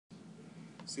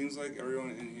Seems like everyone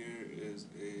in here is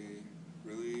a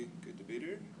really good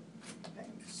debater.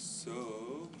 Thanks.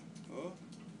 So,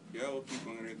 yeah, we'll keep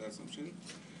going underneath that assumption.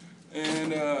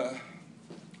 And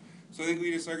so I think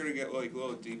we just are going to get like a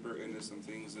little deeper into some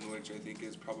things in which I think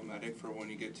is problematic for when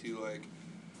you get to like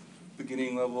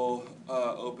beginning level,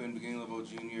 open, beginning level,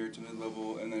 junior to mid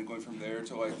level, and then going from there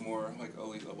to like more like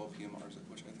elite level PMRs,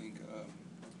 which I think,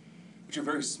 which are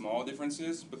very small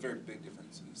differences, but very big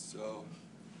differences. So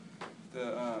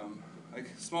the like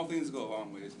small things go a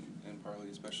long ways in Parley,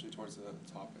 especially towards the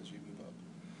top as you move up.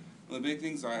 One of the big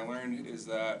things I learned is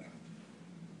that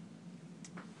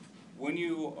when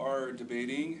you are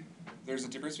debating, there's a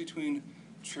difference between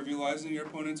trivializing your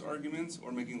opponent's arguments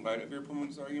or making light of your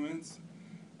opponent's arguments,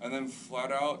 and then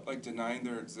flat out like denying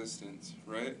their existence,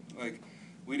 right? Like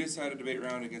we just had a debate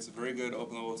round against a very good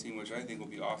open level team, which I think will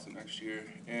be awesome next year,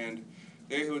 and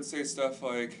they would say stuff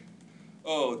like,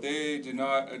 "Oh, they did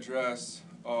not address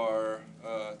our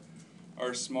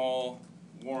small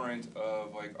warrant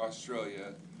of like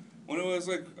Australia," when it was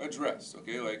like addressed,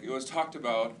 okay, like it was talked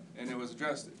about and it was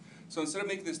addressed. So instead of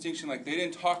making the distinction like they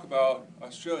didn't talk about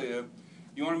Australia,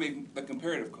 you want to make the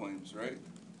comparative claims, right?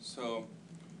 So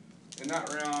in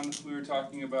that round, we were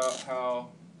talking about how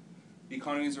the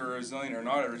economies are resilient or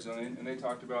not resilient, and they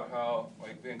talked about how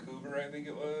like Vancouver, I think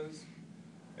it was,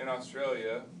 in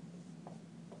Australia,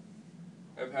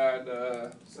 have had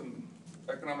some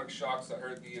economic shocks that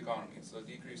hurt the economy, so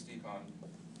decreased econ.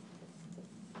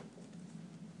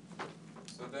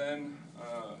 So then,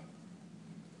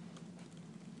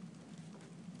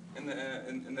 in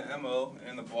the MO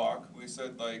and the block, we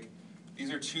said like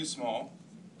these are too small,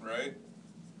 right?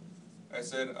 I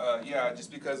said, yeah,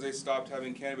 just because they stopped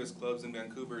having cannabis clubs in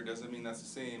Vancouver doesn't mean that's the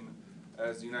same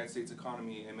as the United States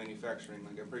economy and manufacturing.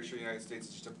 Like I'm pretty sure the United States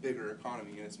is just a bigger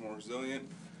economy and it's more resilient.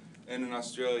 And in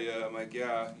Australia, I'm like,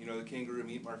 yeah, you know, the kangaroo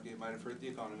meat market might have hurt the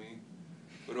economy,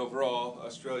 but overall,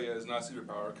 Australia is not a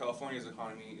superpower. California's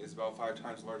economy is about 5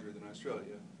 times larger than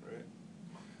Australia, right?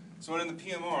 So when in the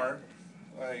PMR,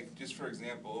 like, just for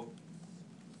example,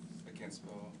 I can't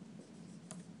spell.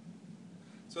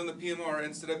 So in the PMR,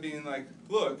 instead of being like,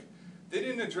 look, they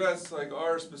didn't address like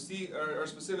our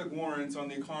specific warrants on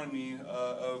the economy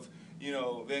of, you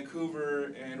know,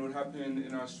 Vancouver and what happened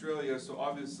in Australia, so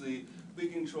obviously we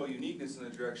control uniqueness in the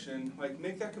direction, like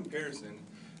make that comparison.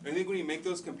 And I think when you make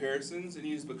those comparisons, and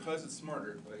use because it's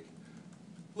smarter, like,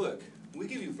 look, we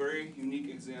give you very unique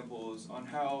examples on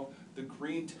how the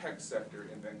green tech sector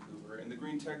in Vancouver and the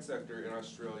green tech sector in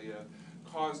Australia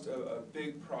caused a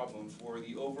big problem for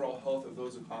the overall health of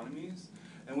those economies.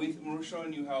 And we're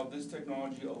showing you how this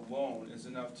technology alone is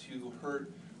enough to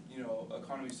hurt, you know,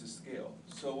 economies to scale.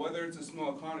 So whether it's a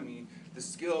small economy, the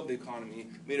scale of the economy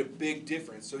made a big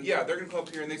difference. So yeah, they're gonna come up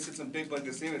here and they said some big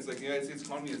blanket statements like the United States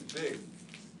economy is big.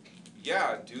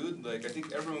 Yeah, dude, like I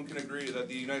think everyone can agree that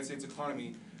the United States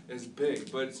economy is big,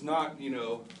 but it's not, you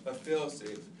know, a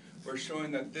fail-safe. We're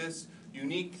showing that this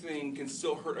unique thing can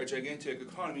still hurt a gigantic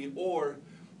economy, or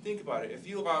think about it, if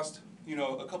you lost, you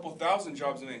know, a couple thousand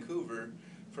jobs in Vancouver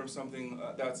from something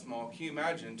that small, can you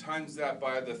imagine, times that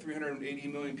by the 380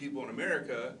 million people in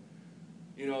America,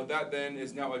 you know, that then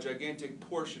is now a gigantic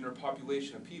portion or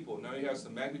population of people. Now you have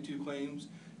some magnitude claims,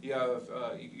 you have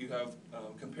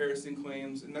comparison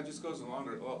claims, and that just goes along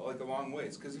like a long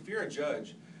ways. Because if you're a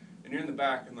judge and you're in the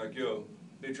back and like, yo,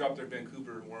 they dropped their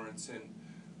Vancouver warrants and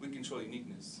we control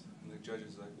uniqueness, and the judge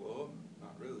is like, well,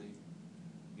 not really,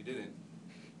 you didn't.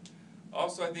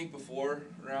 Also, I think before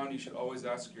round you should always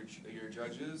ask your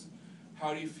judges,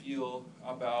 how do you feel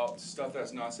about stuff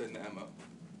that's not said in the MO?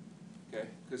 Okay,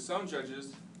 because some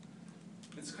judges,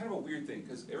 it's kind of a weird thing,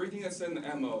 because everything that's said in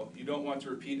the MO, you don't want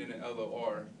to repeat in an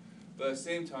LOR, but at the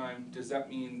same time, does that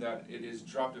mean that it is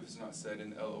dropped if it's not said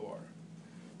in the LOR?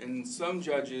 And some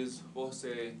judges will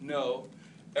say, no,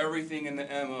 everything in the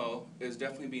MO is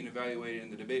definitely being evaluated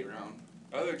in the debate round.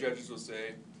 Other judges will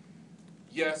say,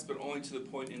 yes, but only to the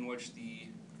point in which the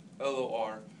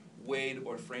LOR weighed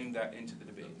or framed that into the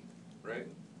debate, right?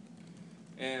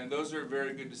 And those are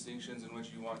very good distinctions in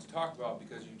which you want to talk about,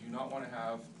 because you do not want to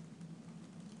have,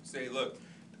 say, look,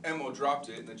 MO dropped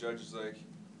it, and the judge is like,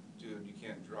 dude, you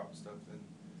can't drop stuff, and,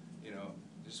 you know,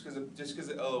 just because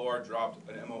the LOR dropped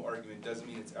an MO argument doesn't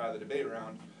mean it's out of the debate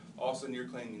round. All of a sudden your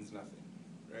claim means nothing,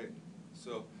 right?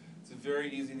 So it's a very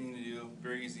easy thing to do,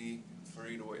 very easy for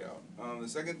you to weigh out. The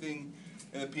second thing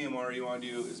in the PMR you want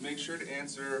to do is make sure to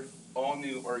answer all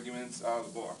new arguments out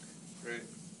of the block, right?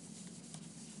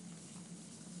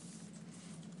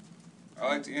 I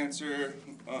like to answer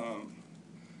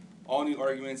all new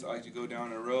arguments. I like to go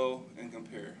down a row and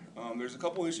compare. There's a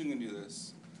couple ways you can do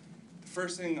this. The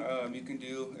first thing you can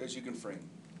do is you can frame,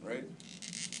 right?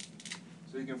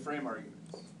 So you can frame arguments.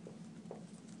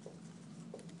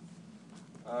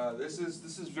 This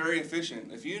is very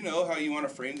efficient. If you know how you want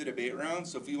to frame the debate round,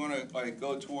 so if you want to like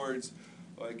go towards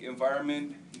like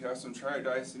environment, you have some try or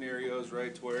die scenarios,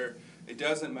 right, to where it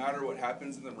doesn't matter what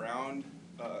happens in the round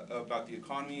about the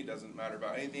economy, it doesn't matter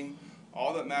about anything.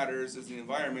 All that matters is the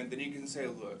environment. Then you can say,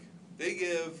 look, they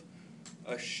give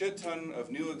a shit ton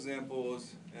of new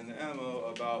examples in the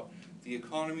MO about the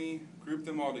economy, group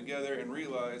them all together, and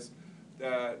realize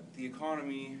that the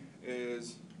economy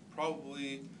is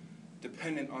probably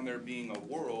dependent on there being a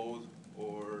world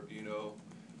or, you know,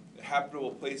 a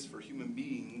habitable place for human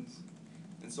beings.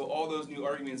 And so all those new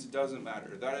arguments doesn't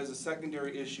matter. That is a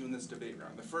secondary issue in this debate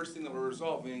round. The first thing that we're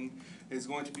resolving is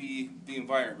going to be the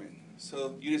environment.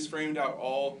 So you just framed out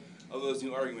all of those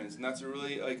new arguments, and that's a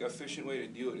really like efficient way to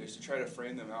do it, is to try to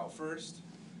frame them out first.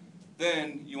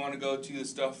 Then you want to go to the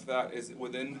stuff that is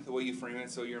within the way you frame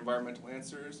it, so your environmental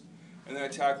answers, and then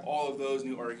attack all of those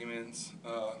new arguments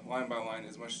line by line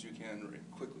as much as you can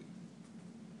quickly.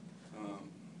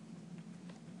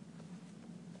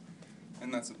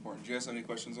 And that's important. Do you guys have any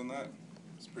questions on that?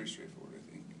 It's pretty straightforward,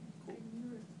 I think. Cool. Can you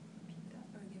repeat that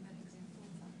or give an example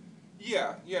of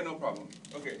that? Yeah, no problem.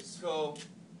 Okay, so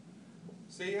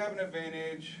say you have an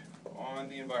advantage on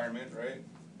the environment, right?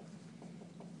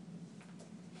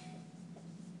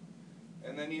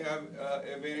 And then you have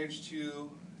advantage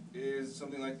 2 is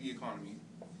something like the economy.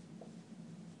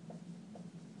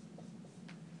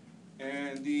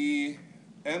 And the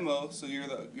MO, so you're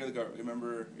the government.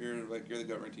 Remember, you're the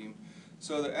government team.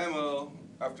 So the MO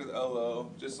after the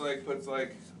LO just like puts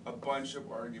like a bunch of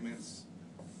arguments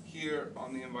here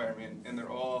on the environment, and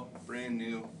they're all brand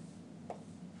new.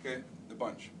 Okay, the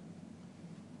bunch.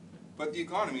 But the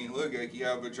economy, look, like you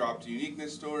have a drop to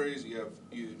uniqueness stories,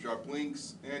 you drop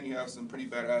links, and you have some pretty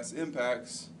badass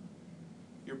impacts.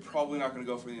 You're probably not going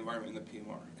to go for the environment in the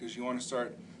PMR because you want to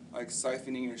start like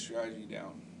siphoning your strategy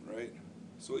down, right?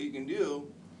 So what you can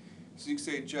do is you can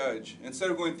say judge. Instead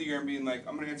of going through here and being like,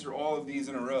 I'm going to answer all of these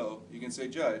in a row, you can say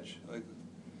judge. Like,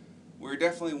 we're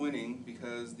definitely winning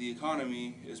because the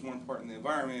economy is more important than the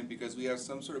environment, because we have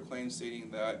some sort of claim stating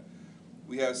that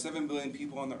we have 7 billion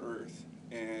people on the earth,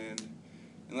 and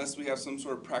unless we have some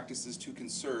sort of practices to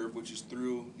conserve, which is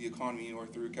through the economy or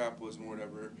through capitalism or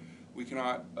whatever, we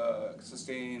cannot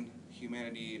sustain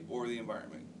humanity or the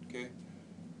environment, okay?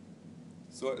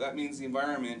 So that means the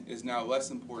environment is now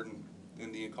less important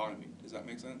than the economy. Does that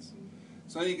make sense?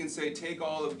 So then you can say, take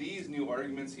all of these new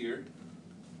arguments here,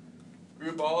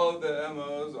 group all of the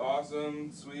MOs,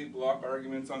 awesome, sweet block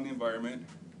arguments on the environment,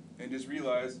 and just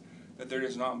realize that they're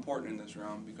just not important in this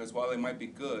round, because while they might be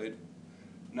good,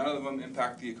 none of them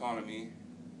impact the economy,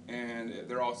 and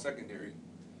they're all secondary.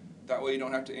 That way you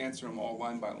don't have to answer them all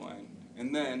line by line.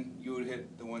 And then you would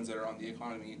hit the ones that are on the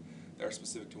economy that are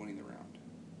specific to winning the round.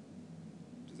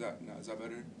 Is that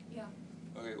better? Yeah.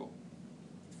 Okay, cool.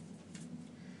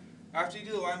 After you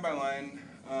do the line by line,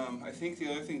 I think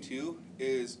the other thing too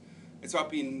is it's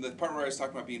about being, the part where I was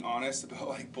talking about being honest about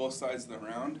like both sides of the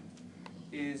round,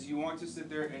 is you want to sit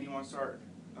there and you want to start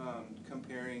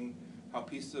comparing how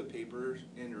pieces of paper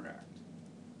interact.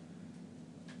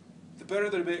 The better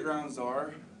the debate rounds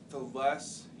are, the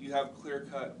less you have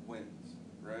clear-cut wins,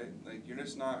 right? Like, you're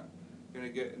just not going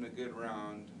to get in a good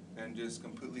round and just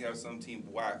completely have some team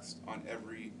waxed on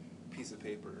every piece of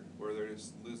paper where they're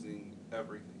just losing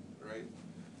everything, right?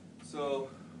 So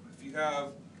if you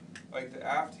have, like, the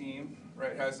AF team,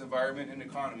 right, has environment and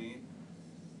economy,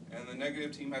 and the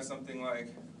negative team has something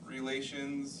like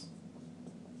relations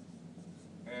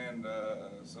and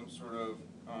some sort of,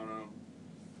 I don't know,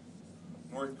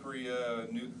 North Korea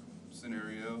nuke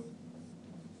scenario,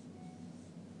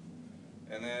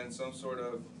 and then some sort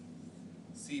of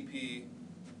CP.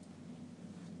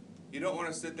 You don't want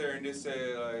to sit there and just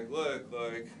say like, look,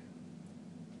 like,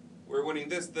 we're winning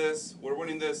this, we're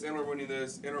winning this, and we're winning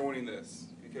this, and we're winning this,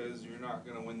 because you're not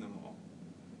going to win them all.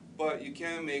 But you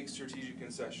can make strategic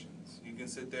concessions. You can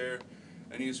sit there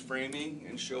and use framing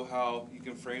and show how you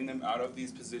can frame them out of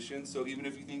these positions. So even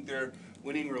if you think they're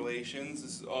winning relations,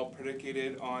 this is all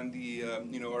predicated on the,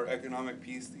 our economic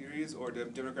peace theories or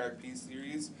democratic peace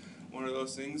theories, one of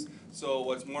those things. So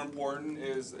what's more important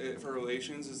is, for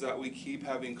relations, is that we keep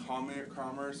having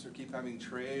commerce, or keep having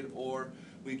trade, or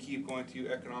we keep going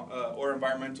to or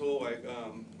environmental,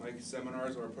 like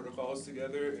seminars or protocols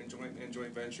together and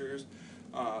joint ventures,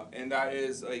 and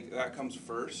that comes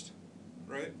first,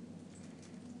 right?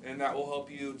 And that will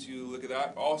help you to look at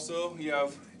that. Also, you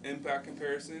have impact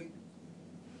comparison.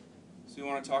 So you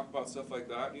want to talk about stuff like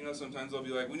that. Sometimes they'll be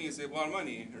like, we need to save a lot of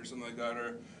money or something like that,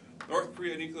 or North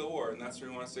Korea nuclear war, and that's where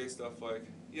you want to say stuff like,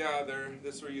 yeah,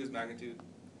 this will use magnitude.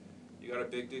 You got a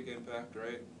big dick impact,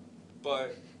 right?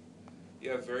 But you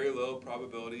have very low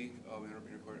probability. Oh man, we're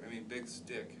being recorded. I mean, big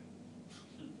stick.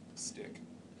 Stick.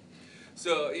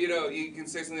 So, you can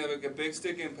say something like a big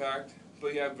stick impact,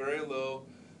 but you have very low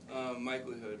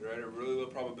likelihood, right? Or really low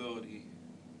probability.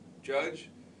 Judge,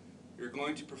 you're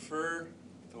going to prefer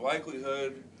the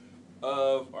likelihood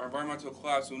of our environmental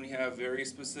collapse when we have very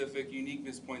specific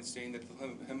uniqueness points saying that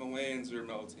the Himalayas are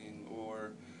melting,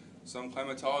 or some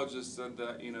climatologist said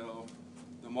that,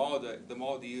 the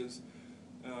Maldives,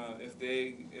 if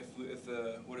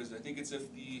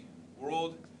the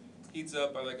world heats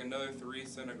up by like another 3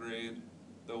 centigrade,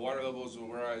 the water levels will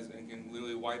rise and can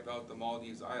literally wipe out the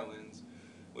Maldives Islands,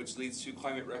 which leads to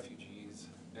climate refugees.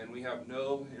 And we have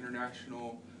no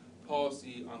international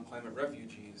policy on climate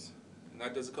refugees. And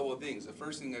that does a couple of things. The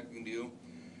first thing that can do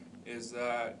is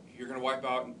that you're going to wipe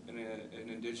out an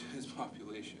indigenous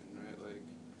population, right? Like,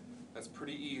 that's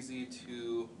pretty easy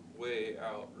to weigh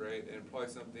out, right? And probably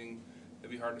something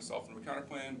that'd be hard to solve from a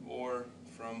counterplan or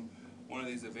from one of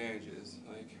these advantages.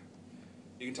 Like,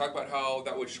 you can talk about how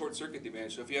that would short circuit the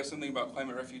advantage. So if you have something about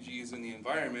climate refugees in the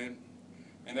environment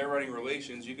and they're running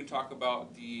relations, you can talk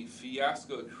about the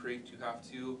fiasco it creates to have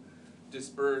to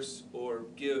disperse or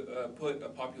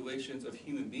put populations of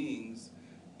human beings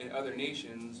in other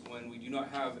nations when we do not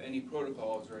have any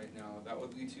protocols right now. That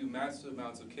would lead to massive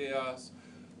amounts of chaos.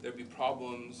 There'd be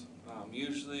problems.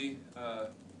 Usually,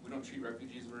 we don't treat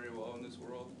refugees very well in this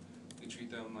world. We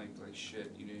treat them like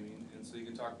shit, you know what I mean? And so you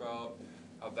can talk about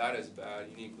how that is bad,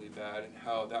 uniquely bad, and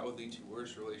how that would lead to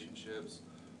worse relationships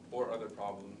or other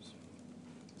problems.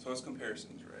 So it's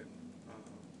comparisons, right?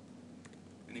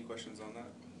 Any questions on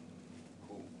that?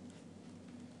 Cool.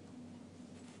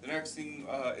 The next thing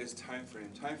is time frame.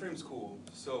 Time frame's cool.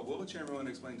 So Will Chamberlain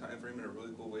explained time frame in a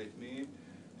really cool way to me,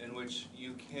 in which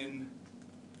you can,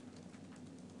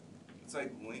 it's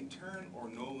like link turn or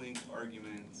no link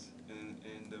arguments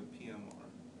in the PMR.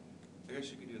 I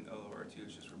guess you could do an LOR too,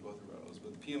 it's just for both rebuttals,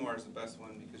 but the PMR is the best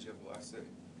one because you have the last say.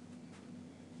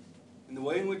 And the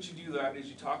way in which you do that is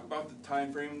you talk about the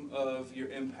time frame of your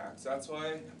impacts. That's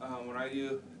why when I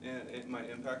do in my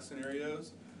impact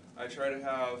scenarios, I try to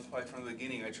have, like from the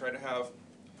beginning, I try to have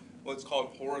what's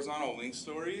called horizontal link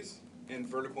stories and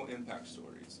vertical impact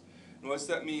stories. And what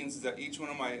that means is that each one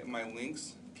of my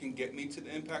links can get me to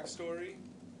the impact story,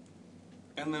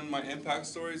 and then my impact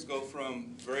stories go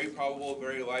from very probable,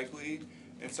 very likely,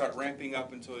 and start ramping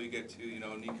up until you get to,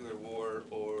 nuclear war,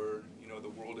 or, the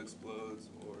world explodes,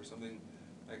 or something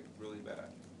like really bad,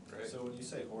 right? So when you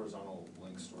say horizontal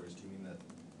link stories, do you mean that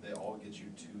they all get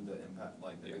you to the impact,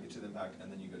 like they get to the impact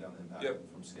and then you go down the impact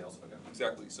from scales? Okay.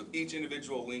 Exactly. So each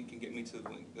individual link can get me to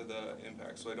the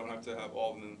impact, so I don't have to have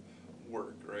all of them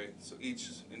work, right? So each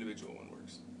individual one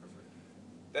works. Perfect.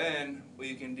 Then what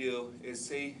you can do is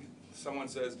say someone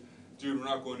says, dude, we're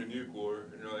not going to nuke war,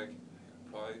 and you're like,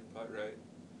 probably right.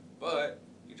 But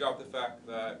you drop the fact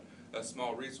that a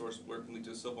small resource blur can lead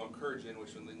to civil incursion,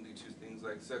 which would lead to things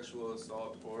like sexual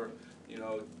assault or,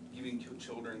 giving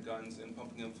children guns and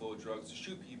pumping them full of drugs to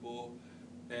shoot people.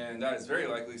 And that is very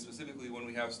likely, specifically when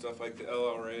we have stuff like the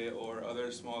LRA or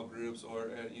other small groups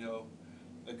or,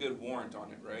 a good warrant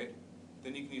on it, right?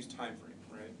 Then you can use time frame,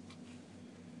 right?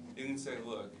 You can say,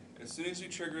 look, as soon as you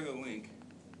trigger the link,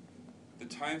 the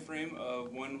time frame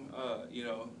of when,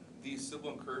 these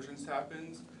civil incursions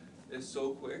happens is so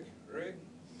quick, right?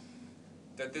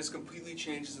 That this completely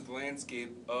changes the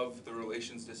landscape of the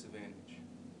relations disadvantage.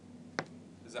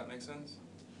 Does that make sense?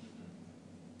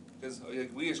 Because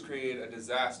we just created a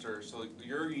disaster, so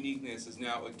your uniqueness is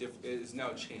now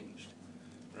changed,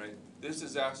 right? This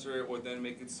disaster would then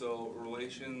make it so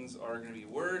relations are going to be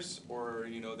worse, or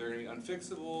they're going to be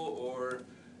unfixable, or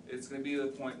it's going to be to the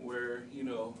point where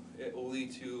it will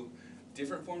lead to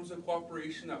different forms of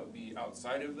cooperation that would be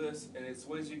outside of this, and it's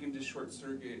ways you can just short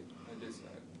circuit and decide.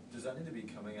 Does that need to be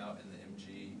coming out in the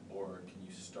MG, or can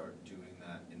you start doing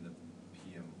that in the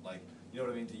PM? Like, you know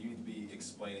what I mean? Do you need to be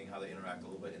explaining how they interact a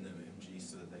little bit in the MG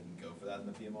so that they can go for that in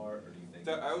the PMR, or do you think?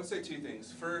 I would say two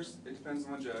things. First, it depends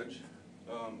on the judge.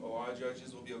 A lot of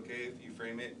judges will be okay if you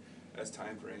frame it as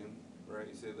time frame, right?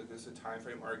 You say, look, this is a time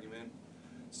frame argument.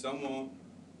 Some won't.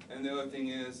 And the other thing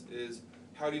is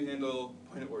how do you handle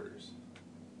point of orders,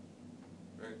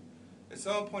 right? If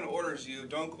someone point of orders you,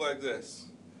 don't go like this.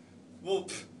 Well,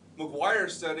 McGuire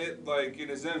said it like in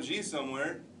his MG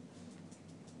somewhere,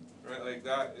 right? Like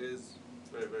that is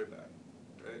very, very bad,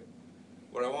 right?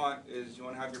 What I want is you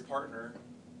want to have your partner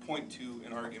point to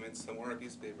an argument somewhere on a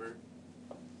piece of paper.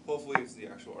 Hopefully it's the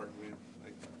actual argument,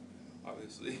 like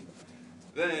obviously.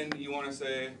 Then you want to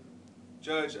say,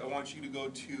 Judge, I want you to go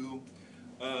to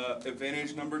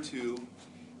advantage number 2.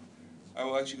 I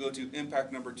will actually go to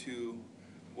impact number 2,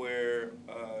 where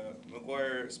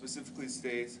McGuire specifically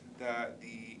states that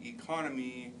the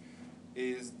economy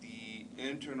is the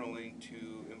internal link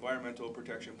to environmental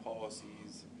protection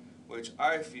policies, which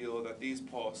I feel that these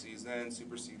policies then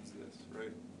supersedes this,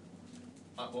 right?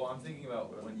 Well, I'm thinking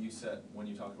about when you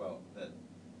talk about that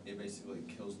it basically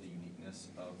kills the uniqueness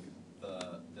of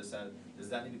does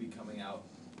that need to be coming out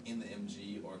in the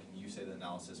MG, or can you say the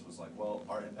analysis was like, well,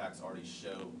 our impacts already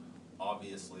show,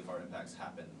 obviously if our impacts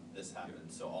happen, this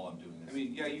happens, so all I'm doing is. I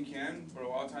mean, yeah, you can, but a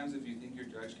lot of times if you think your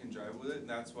judge can drive with it, and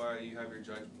that's why you have your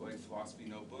judge like philosophy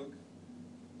notebook,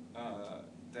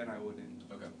 then I wouldn't.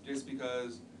 Okay. Just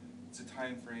because it's a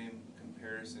time frame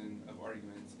comparison of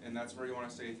arguments, and that's where you want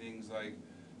to say things like,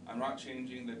 I'm not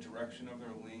changing the direction of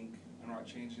their link, I'm not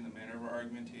changing the manner of our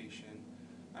argumentation,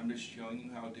 I'm just showing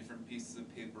you how different pieces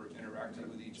of paper interacted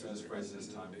with each other. So this phrases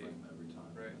time frame every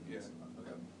time. Right, yeah.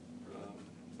 Okay.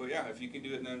 But yeah, if you can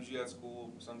do it in MG, that's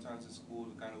cool. Sometimes it's cool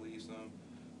to kind of leave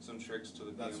some tricks to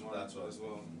the PMR That's what as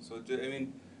well. So I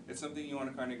mean, it's something you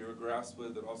want to kind of get a grasp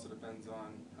with. It also depends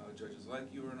on how judges like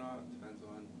you or not. It depends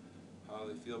on how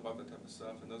they feel about that type of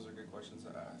stuff, and those are good questions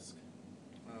to ask.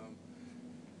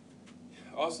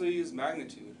 Also use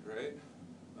magnitude, right?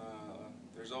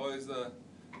 There's always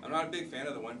I'm not a big fan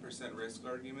of the 1% risk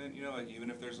argument, you know, like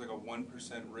even if there's like a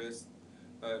 1% risk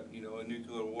that, you know, a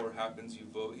nuclear war happens, you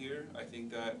vote here. I think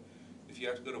that if you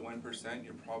have to go to 1%,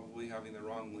 you're probably having the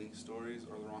wrong link stories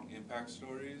or the wrong impact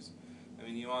stories. I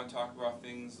mean, you want to talk about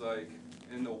things like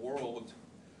in the world,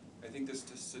 I think this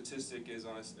statistic is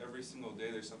on us every single day,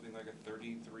 there's something like a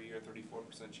 33 or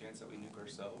 34% chance that we nuke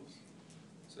ourselves.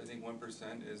 So I think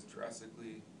 1% is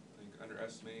drastically like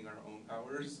underestimating our own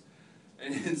powers.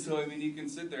 And so, I mean, you can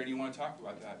sit there and you want to talk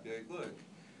about that. Be like, look,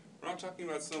 we're not talking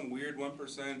about some weird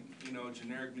 1%, you know,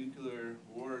 generic nuclear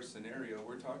war scenario.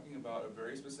 We're talking about a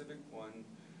very specific one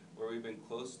where we've been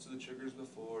close to the triggers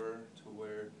before, to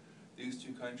where these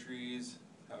two countries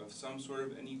have some sort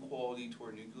of inequality to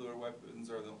where nuclear weapons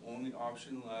are the only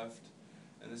option left,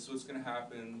 and this is what's going to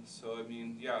happen. So, I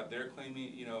mean, yeah, they're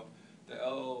claiming, you know, the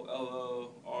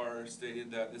LLR stated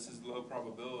that this is low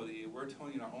probability. We're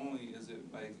telling you not only is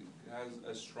it like has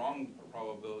a strong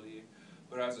probability,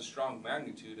 but it has a strong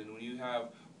magnitude. And when you have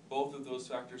both of those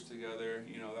factors together,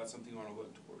 you know, that's something you want to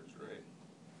look towards, right?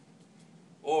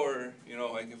 Or, you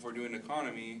know, like if we're doing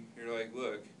economy, you're like,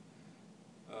 look,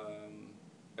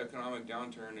 economic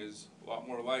downturn is a lot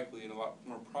more likely and a lot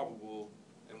more probable.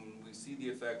 And when we see the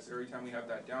effects every time we have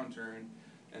that downturn,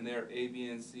 and they're A, B,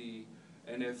 and C,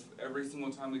 and if every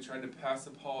single time we tried to pass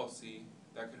a policy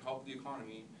that could help the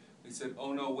economy, we said,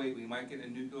 oh no, wait, we might get a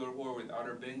nuclear war with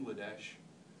outer Bangladesh,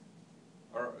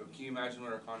 or can you imagine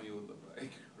what our economy would look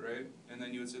like, right? And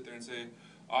then you would sit there and say,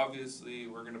 obviously,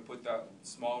 we're going to put that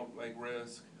small like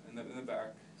risk in the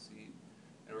back seat,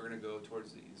 and we're going to go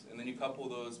towards these. And then you couple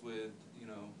those with, you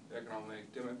know,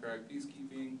 economic, democratic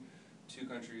peacekeeping, two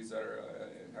countries that are,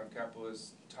 have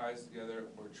capitalist ties together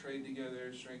or trade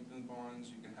together, strengthen bonds.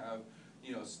 You can have,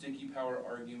 you know, sticky power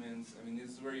arguments. I mean,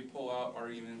 this is where you pull out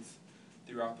arguments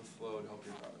throughout the flow to help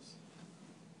your cause.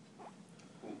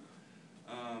 Cool.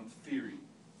 Theory.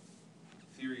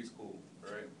 Theory is cool,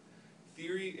 right?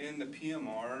 Theory in the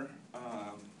PMR,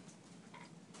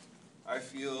 I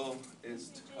feel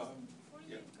is tough. Before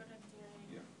you go to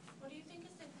theory, what do you think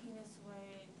is the cleanest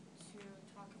way to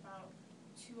talk about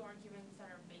two arguments that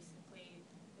are basically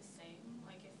the same?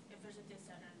 Like if there's a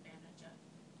disadvantage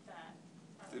that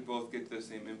They both get the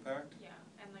same impact? yeah,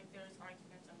 and like there's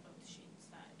arguments on both sheets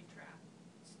that interact.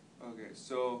 Okay,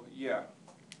 so yeah.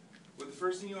 Well, the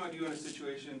first thing you want to do in a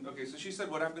situation, okay, so she said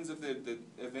what happens if the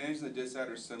advantage and the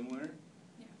disad are similar,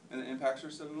 Yeah. and the impacts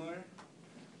are similar?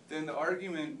 Then the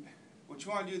argument, what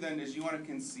you want to do then is you want to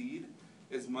concede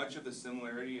as much of the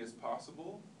similarity as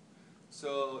possible.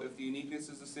 So if the uniqueness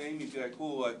is the same, you'd be like,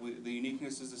 cool, like the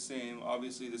uniqueness is the same,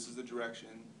 obviously this is the direction.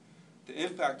 The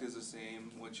impact is the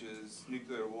same, which is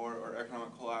nuclear war or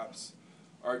economic collapse.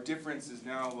 Our differences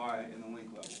now lie in the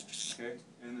link level, okay?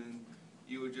 And then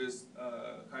you would just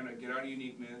kind of get out of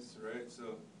uniqueness, right?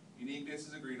 So uniqueness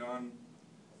is agreed on,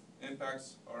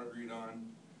 impacts are agreed on,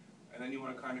 and then you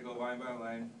want to kind of go line by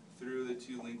line through the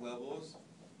two link levels,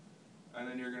 and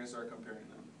then you're going to start comparing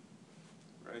them,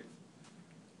 right?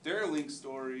 Their link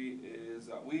story is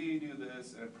that we do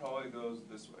this, and it probably goes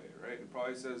this way, right? It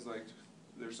probably says like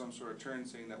there's some sort of turn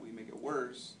saying that we make it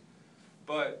worse,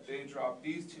 but they drop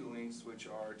these two links which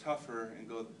are tougher and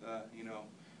go, you know,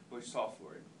 which solve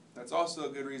for it. That's also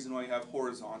a good reason why you have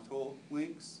horizontal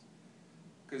links,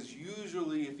 Because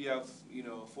usually if you have,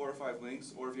 4 or 5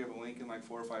 links, or if you have a link and like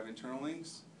 4 or 5 internal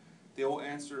links, they will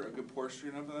answer a good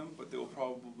portion of them, but they will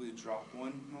probably drop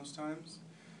one most times.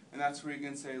 And that's where you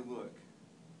can say, look,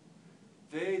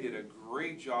 they did a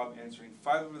great job answering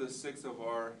 5 of the 6 of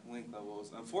our link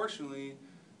levels. Unfortunately,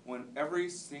 when every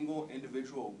single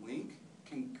individual link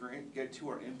can get to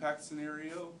our impact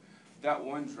scenario, that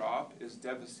one drop is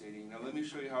devastating. Now let me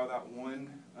show you how that one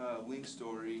link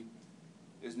story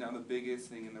is now the biggest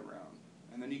thing in the round.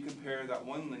 And then you compare that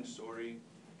one link story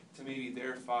to maybe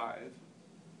their 5,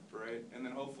 right? And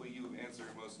then hopefully you answer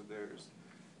most of theirs.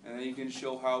 And then you can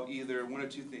show how either one of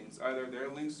 2 things, either their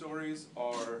link stories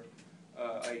are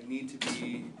like need to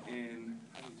be in,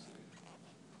 how do you say it?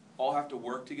 All have to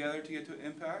work together to get to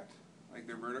impact, like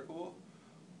they're vertical,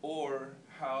 or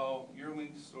how your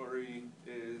link story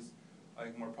is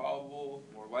like more probable,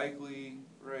 more likely,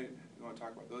 right? You want to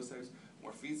talk about those types,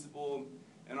 more feasible,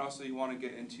 and also you want to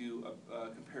get into a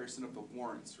comparison of the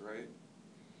warrants, right?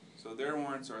 So their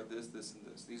warrants are this, this, and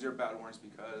this. These are bad warrants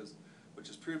because, which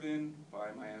is proven by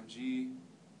my MG.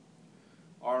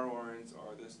 Our warrants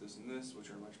are this, this, and this, which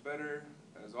are much better.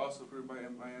 That is also proved by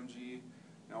my MG.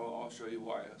 Now I'll show you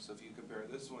why. So if you compare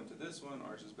this one to this one,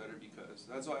 ours is better because.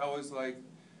 That's why I always like,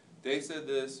 they said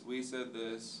this, we said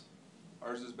this,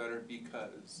 ours is better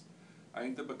because. I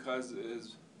think the because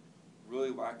is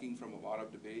really lacking from a lot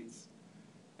of debates.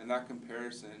 And that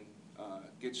comparison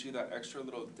gets you that extra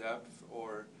little depth,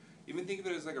 or even think of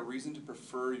it as like a reason to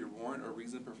prefer your warrant or a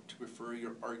reason to prefer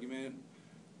your argument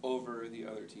over the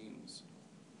other teams.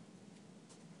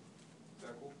 Is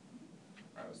that cool?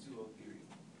 Alright, let's do a little theory.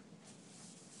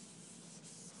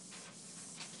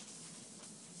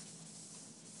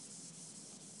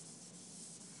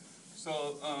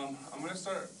 So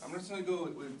I'm just gonna go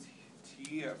with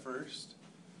T at first.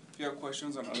 If you have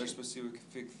questions on other specific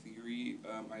theory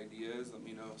ideas, let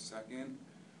me know second.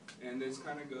 And this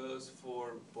kind of goes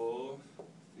for both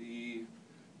the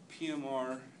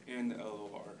PMR and the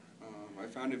LOR. I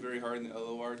found it very hard in the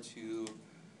LOR to,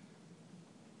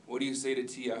 what do you say to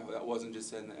T that wasn't just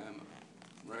said in the M,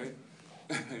 right?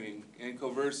 I mean, and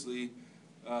conversely,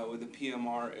 with the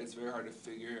PMR, it's very hard to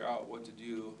figure out what to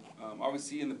do.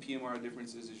 Obviously in the PMR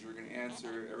differences is you're going to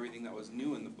answer everything that was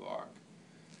new in the block.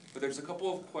 But there's a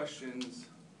couple of questions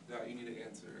that you need to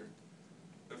answer.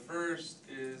 The first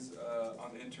is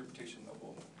on the interpretation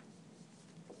level.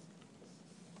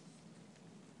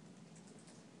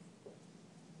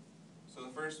 So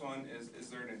the first one is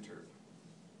there an interp?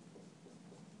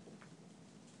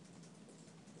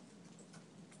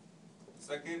 The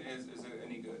second is it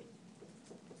any good?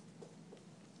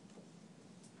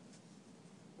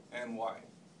 And why,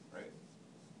 right?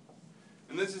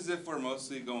 And this is if we're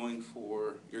mostly you're going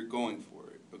for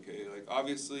it, okay? Like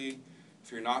obviously,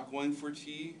 if you're not going for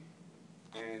T,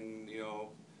 and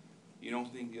you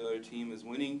don't think the other team is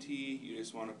winning T, you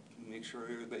just want to make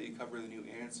sure that you cover the new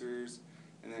answers,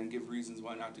 and then give reasons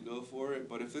why not to go for it.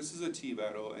 But if this is a T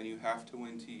battle and you have to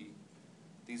win T,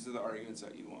 these are the arguments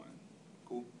that you want.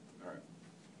 Cool? Alright.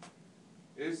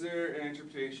 Is there an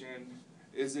interpretation?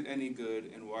 Is it any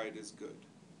good, and why it is good?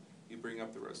 You bring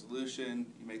up the resolution,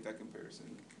 you make that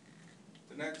comparison.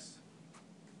 The next,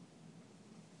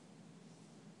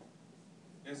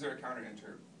 is there a counter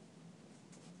interp?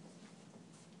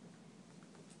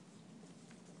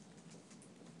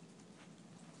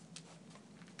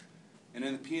 And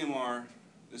in the PMR,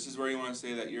 this is where you want to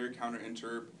say that your counter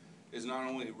interp is not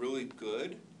only really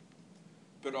good,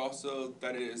 but also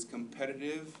that it is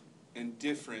competitive and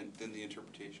different than the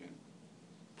interpretation.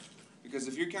 Because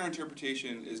if your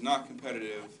counter-interpretation is not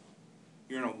competitive,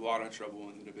 you're in a lot of trouble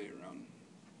in the debate round.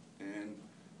 And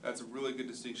that's a really good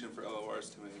distinction for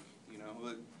LORs to make.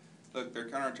 Look, their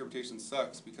counter-interpretation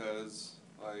sucks because,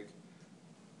 like,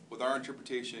 with our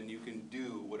interpretation, you can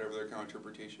do whatever their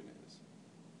counter-interpretation is.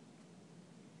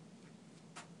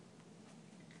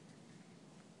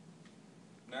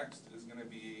 Next is going to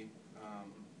be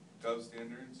gov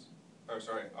standards,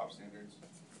 op standards.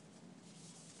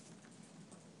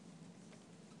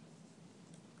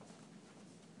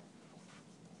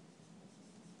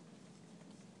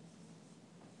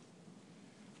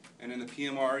 And in the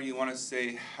PMR, you want to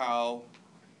say how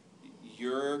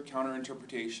your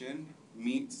counter-interpretation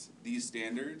meets these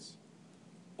standards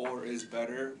or is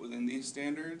better within these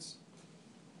standards.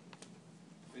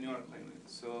 Then you want to claim it.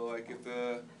 So like if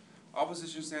the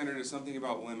opposition standard is something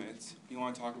about limits, you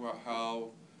want to talk about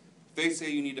how if they say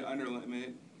you need to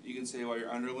under-limit, you can say why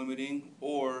you're under-limiting,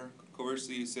 or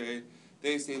conversely you say,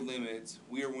 they say limits,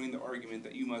 we are winning the argument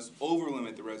that you must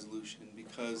over-limit the resolution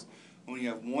because when you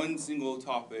have one single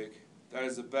topic that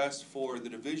is the best for the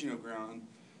division of ground,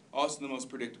 also the most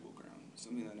predictable ground,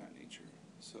 something of that nature.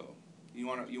 So you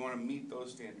wanna meet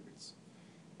those standards,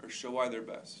 or show why they're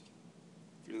best.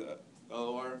 If you're the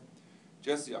LOR,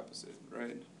 just the opposite,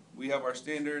 right? We have our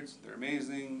standards, they're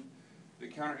amazing. The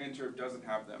counter-interp doesn't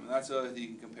have them, and that's the other thing you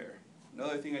can compare.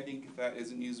 Another thing I think that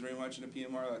isn't used very much in a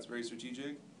PMR that's very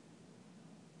strategic.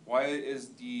 Why is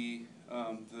the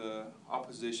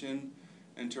opposition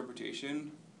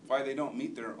interpretation, why they don't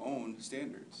meet their own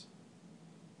standards?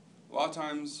 A lot of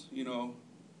times,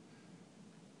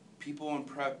 people in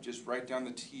prep just write down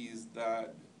the T's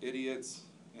that idiots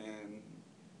and,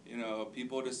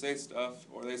 people just say stuff,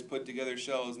 or they just put together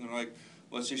shells and they're like,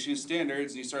 let's just use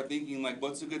standards, and you start thinking like,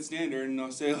 what's a good standard? And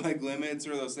they'll say like limits,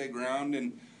 or they'll say ground,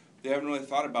 and they haven't really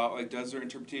thought about like, does their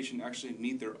interpretation actually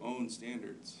meet their own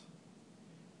standards?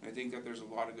 And I think that there's a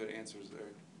lot of good answers there.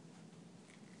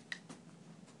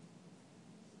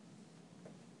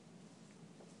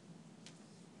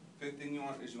 Fifth thing you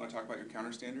want to talk about your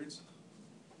counter standards.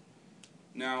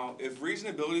 Now, if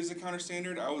reasonability is a counter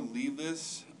standard, I would leave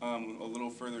this a little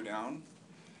further down.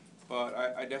 But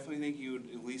I definitely think you would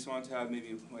at least want to have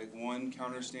maybe like one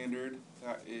counter standard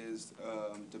that is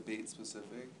debate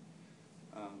specific.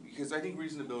 Because I think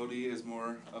reasonability is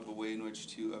more of a way in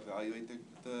which to evaluate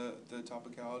the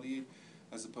topicality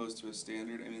as opposed to a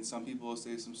standard. I mean, some people will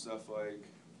say some stuff like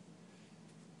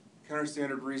counter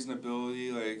standard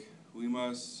reasonability, like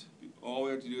all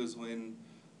we have to do is win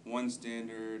one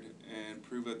standard and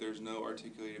prove that there's no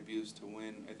articulated abuse to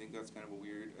win. I think that's kind of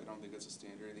weird. I don't think that's a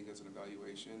standard. I think that's an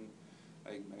evaluation,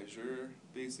 like measure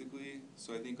basically.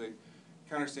 So I think like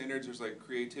counter standards, there's like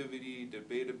creativity,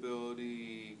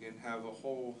 debatability. You can have a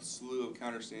whole slew of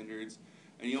counter standards,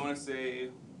 and you want to say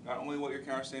not only what your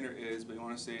counter standard is, but you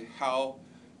want to say how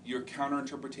your counter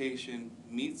interpretation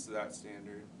meets that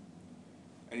standard.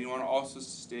 And you want to also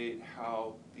state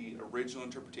how the original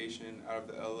interpretation out of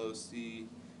the LOC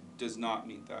does not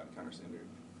meet that counter standard.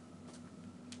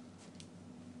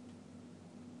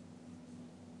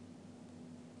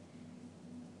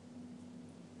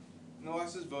 And the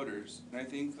last is voters. And I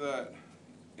think that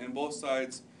in both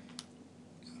sides,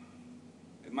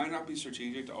 it might not be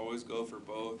strategic to always go for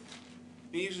both.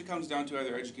 It usually comes down to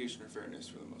either education or fairness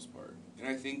for the most part. And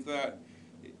I think that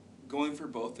going for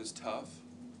both is tough.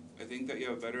 I think that you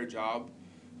have a better job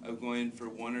of going for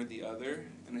one or the other,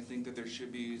 and I think that there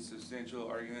should be substantial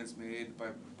arguments made by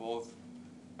both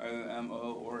either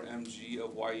MO or MG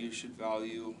of why you should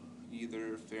value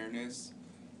either fairness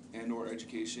and or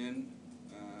education,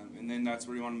 and then that's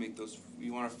where you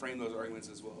want to frame those arguments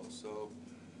as well. So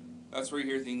that's where you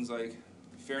hear things like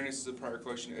fairness is a prior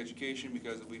question to education,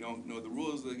 because if we don't know the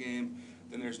rules of the game,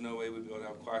 then there's no way we'd be able to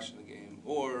have clash in the game.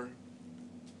 Or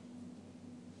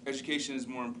education is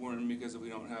more important, because if we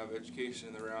don't have education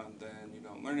in the round, then you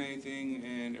don't learn anything,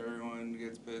 and everyone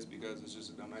gets pissed because it's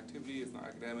just a dumb activity, it's not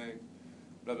academic,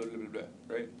 blah, blah, blah, blah, blah,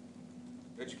 right?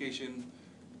 Education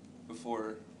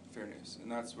before fairness,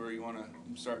 and that's where you want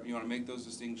to make those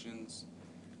distinctions.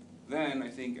 Then I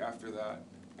think after that,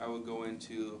 I would go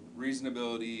into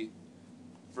reasonability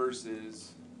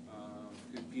versus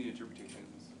competing interpretations.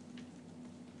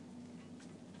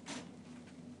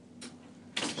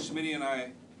 Schmitty and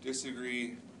I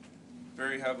disagree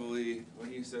very heavily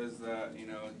when he says that, you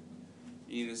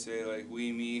need to say like,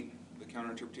 we meet the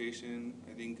counter-interpretation.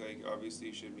 I think like obviously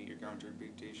you should meet your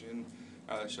counter-interpretation.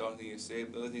 Sheldon thing you say.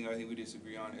 The other thing I think we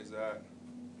disagree on is that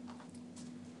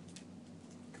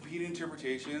competing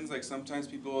interpretations, like sometimes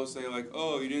people will say like,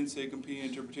 oh, you didn't say competing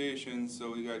interpretations,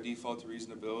 so we got default to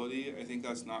reasonability. I think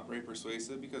that's not very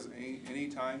persuasive, because any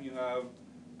time you have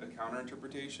a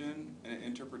counter-interpretation and an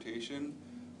interpretation,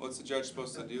 what's the judge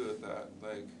supposed to do with that?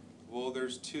 Like, well,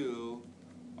 there's two,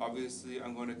 obviously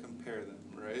I'm going to compare them,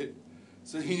 right?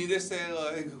 So you need to say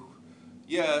like,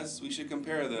 yes, we should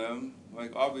compare them,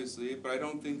 like obviously, but I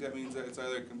don't think that means that it's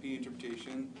either competing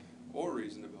interpretation or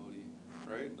reasonability,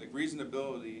 right? Like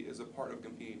reasonability is a part of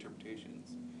competing interpretations.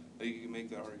 Like you can make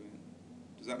that argument.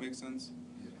 Does that make sense?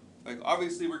 Yeah. Like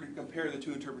obviously we're going to compare the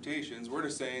two interpretations. We're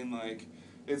just saying like,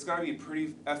 it's got to be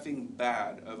pretty effing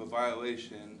bad of a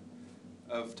violation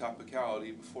of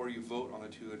topicality before you vote on the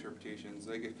two interpretations.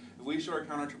 Like if we show our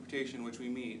counter-interpretation, which we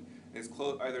meet, is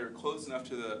either close enough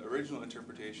to the original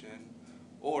interpretation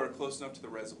or close enough to the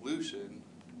resolution,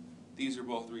 these are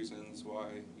both reasons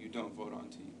why you don't vote on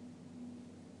T.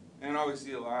 And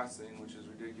obviously the last thing, which is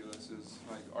ridiculous, is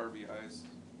like RBIs,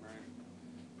 right?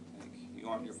 Like you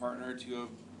want your partner to have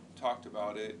talked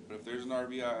about it, but if there's an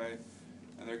RBI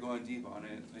and they're going deep on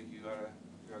it, like you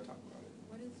gotta talk about it.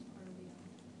 What is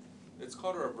RBI? It's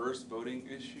called a reverse voting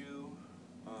issue.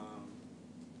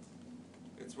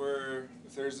 It's where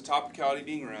if there's a topicality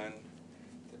being run,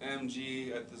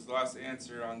 MG at this last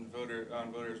answer on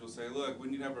voters will say, look, we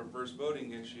need to have a reverse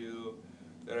voting issue,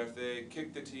 that if they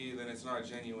kick the T, then it's not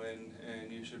genuine,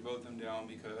 and you should vote them down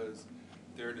because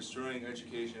they're destroying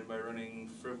education by running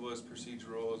frivolous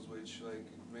procedurals, which like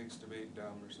makes debate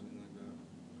dumb or something like that.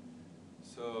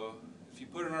 So if you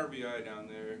put an RBI down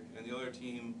there and the other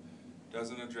team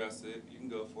doesn't address it, you can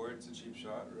go for it. It's a cheap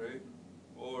shot, right?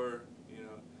 Or, you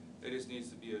know, it just needs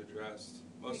to be addressed.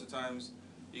 Most of the times,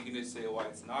 you can just say why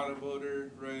it's not a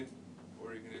voter, right?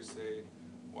 Or you can just say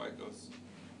why it goes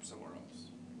somewhere else.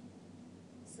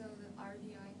 So the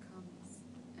RDI comes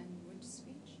in which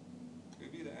speech? It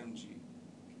would be the MG.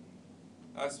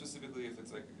 Specifically if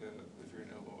it's like, if you're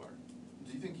an OR.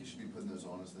 Do you think you should be putting those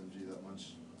on as the MG that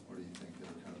much? Or do you think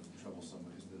they're kind of troublesome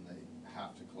because then they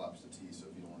have to collapse the T, so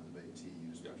if you don't want to debate T,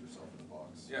 you just put yourself in the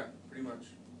box? Yeah, pretty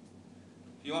much.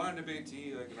 If you want to debate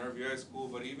T, like an RBI is cool,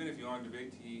 but even if you want to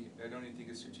debate T, I don't even think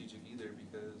it's strategic either,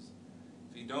 because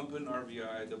if you don't put an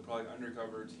RBI, they'll probably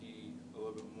undercover T a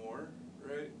little bit more,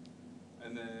 right?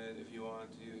 And then if you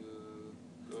want to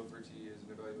go for T as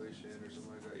an evaluation or something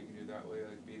like that, you can do it that way,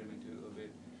 like bait them into it a little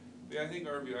bit. But yeah, I think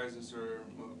RBIs are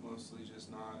mostly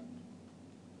just not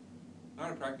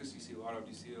a practice you see a lot of.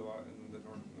 You see it a lot in the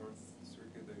North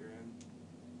Circuit that you're in.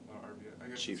 RBI. I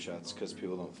guess Cheap it's shots, all because RBI.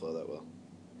 people don't flow that well.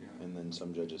 Yeah. And then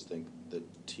some judges think that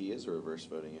T is a reverse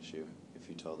voting issue, if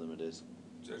you tell them it is.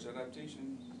 Judge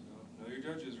adaptation. So know your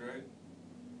judges, right?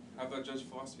 Have that judge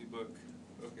philosophy book.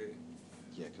 Okay.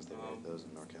 Yeah, because they write those in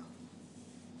NorCal.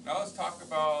 Now let's talk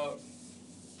about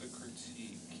the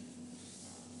critique.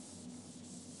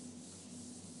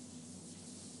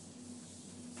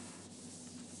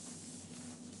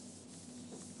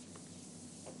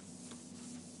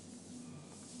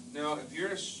 Now, if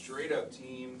you're a straight up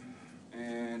team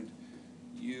and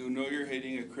you know you're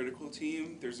hitting a critical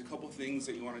team, there's a couple things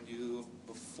that you want to do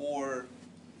before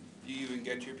you even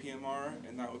get your PMR,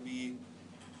 and that would be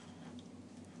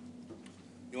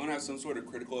you want to have some sort of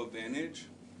critical advantage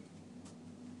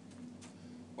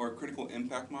or critical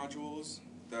impact modules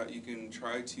that you can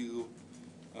try to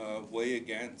weigh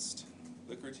against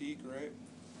the critique, right?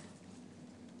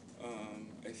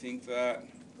 I think that.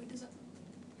 What does that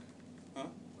Huh?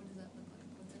 What does that look like?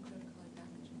 What's a critical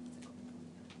advantage and what's a critical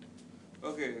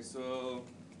impact? Okay, so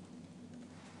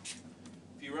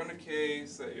if you run a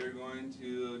case that you're going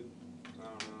to, I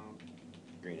don't know,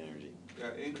 Green energy.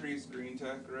 yeah, increase green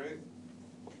tech, right?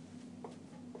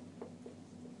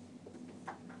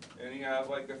 And you have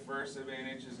like the first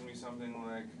advantage is gonna be something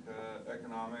like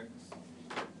economics,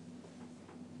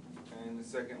 and the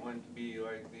second one could be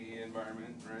like the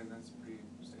environment, right? That's pretty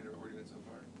standard what we're doing so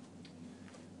far.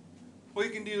 What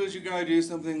you can do is you gotta do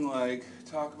something like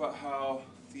talk about how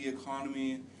the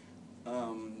economy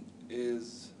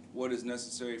is what is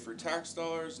necessary for tax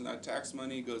dollars, and that tax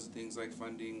money goes to things like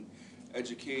funding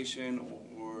education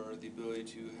or the ability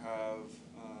to have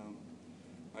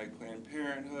like Planned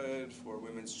Parenthood for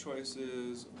women's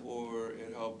choices, or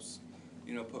it helps,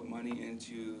 you know, put money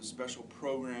into special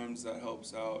programs that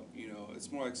helps out, you know,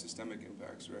 it's more like systemic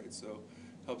impacts, right? So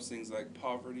it helps things like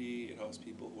poverty, it helps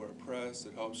people who are oppressed,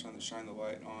 it helps shine the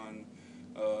light on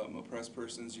oppressed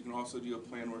persons. You can also do a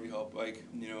plan where you help, like,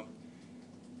 you know,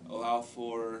 allow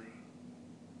for,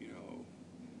 you know,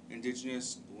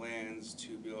 indigenous lands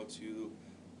to be able to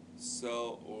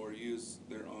sell or use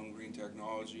their own green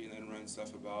technology, and then run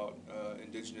stuff about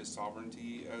indigenous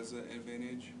sovereignty as an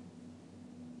advantage.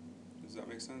 Does that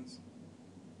make sense?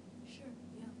 Sure,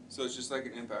 yeah. So it's just like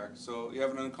an impact. So you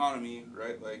have an economy,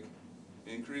 right? Like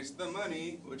increase the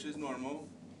money, which is normal,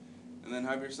 and then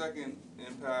have your second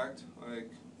impact,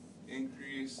 like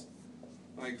increase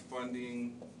like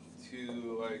funding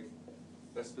to like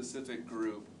a specific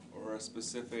group or a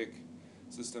specific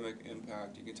systemic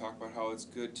impact. You can talk about how it's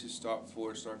good to stop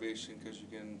for starvation because you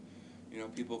can, you know,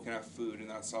 people can have food, and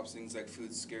that stops things like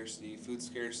food scarcity. Food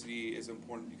scarcity is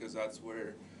important because that's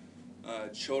where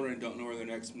children don't know where their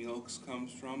next meal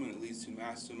comes from, and it leads to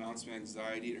massive amounts of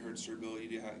anxiety. It hurts their ability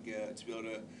to be able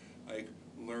to like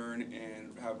learn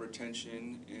and have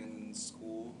retention in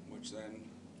school, which then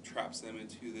traps them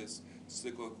into this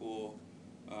cyclical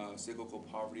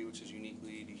poverty, which is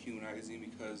uniquely dehumanizing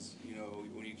because, you know,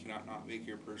 when you cannot not make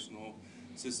your personal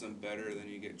system better, then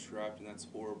you get trapped, and that's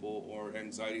horrible. Or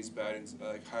anxiety is bad,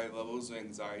 like high levels of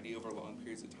anxiety over long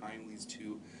periods of time leads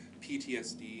to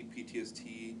PTSD.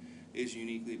 PTSD is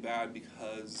uniquely bad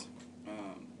because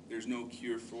there's no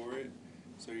cure for it,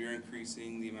 so you're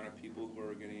increasing the amount of people who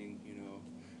are getting, you know,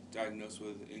 diagnosed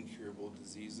with incurable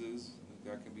diseases.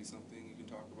 Like that can be something you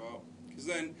can talk about. Because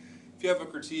then, if you have a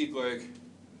critique like,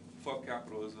 fuck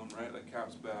capitalism, right? Like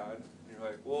cap's bad. And you're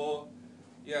like, well,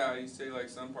 yeah, you say like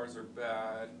some parts are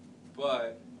bad,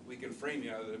 but we can frame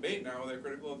you out of the debate now with a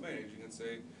critical advantage. You can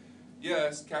say,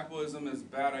 yes, capitalism is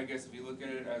bad, I guess, if you look at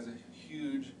it as a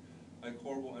huge, like,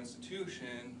 horrible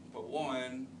institution, but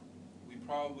one, we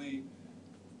probably,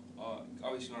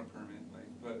 obviously not permanent, like,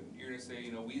 but you're gonna say,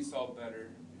 you know, we solve better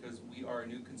because we are a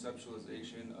new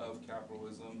conceptualization of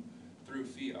capitalism through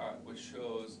fiat, which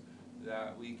shows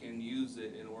that we can use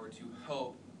it in order to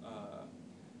help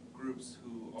groups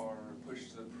who are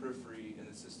pushed to the periphery in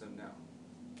the system now,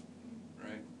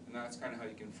 right? And that's kind of how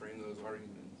you can frame those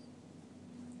arguments.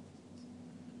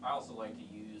 I also like to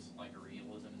use like a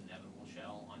realism and inevitable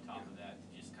shell on top of that to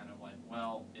just kind of like,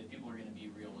 well, if people are gonna be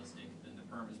realistic, then the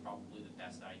perm is probably the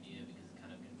best idea because it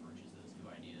kind of converges those two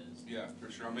ideas. Yeah,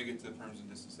 for sure. I'm gonna get to the perms in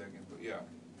just a second, but yeah,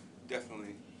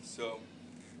 definitely. So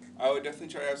I would definitely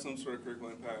try to have some sort of critical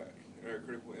impact or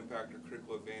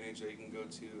critical advantage that you can go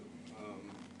to.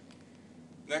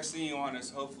 Next thing you want is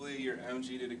hopefully your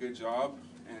MG did a good job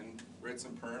and read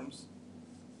some perms.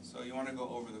 So you want to go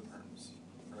over the perms,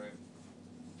 right?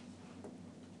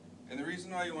 And the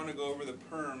reason why you want to go over the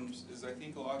perms is I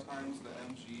think a lot of times the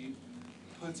MG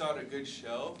puts out a good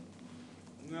shell.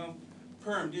 You know,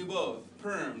 perm, do both.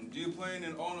 Perm, do plain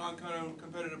and all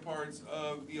non-competitive parts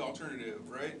of the alternative,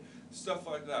 right? Stuff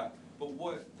like that. But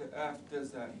what the F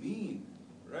does that mean,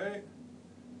 right?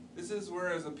 This is where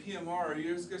as a PMR,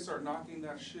 you're just gonna start knocking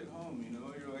that shit home, you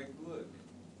know? You're like, look,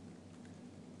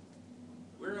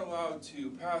 we're allowed to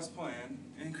pass plan,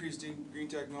 increase green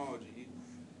technology,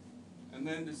 and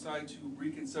then decide to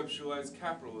reconceptualize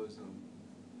capitalism.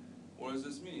 What does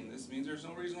this mean? This means there's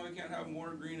no reason why we can't have more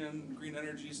green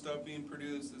energy stuff being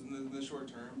produced in the short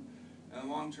term. And in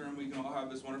the long term, we can all have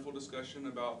this wonderful discussion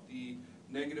about the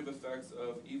negative effects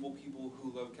of evil people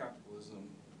who love capitalism,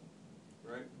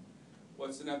 right?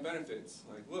 What's the net benefits?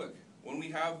 Like, look, when we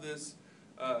have this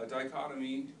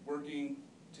dichotomy working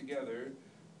together,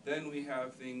 then we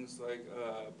have things like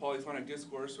polyphonic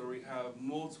discourse where we have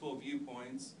multiple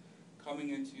viewpoints coming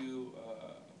into,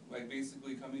 like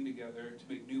basically coming together to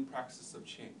make new praxis of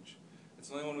change.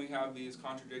 It's only when we have these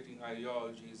contradicting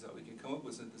ideologies that we can come up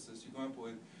with synthesis, you come up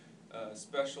with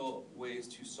special ways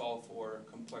to solve for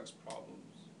complex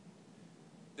problems.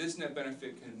 This net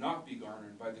benefit cannot be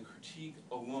garnered by the critique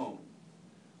alone.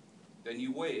 Then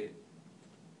you weigh it.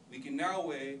 We can now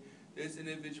weigh this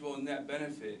individual net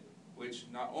benefit, which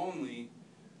not only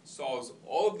solves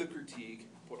all of the critique,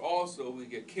 but also we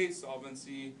get case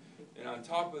solvency, and on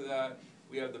top of that,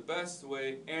 we have the best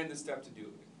way and the step to do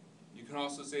it. You can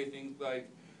also say things like,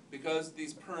 because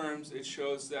these perms, it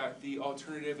shows that the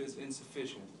alternative is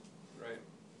insufficient, right?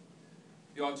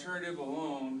 The alternative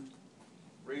alone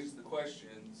raises the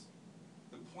questions,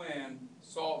 the plan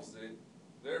solves it,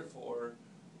 therefore,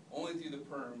 only through the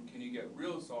perm can you get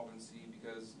real solvency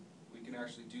because we can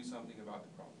actually do something about the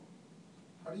problem.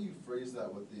 How do you phrase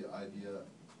that with the idea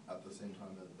at the same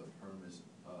time that the perm is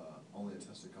only a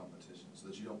tested competition, so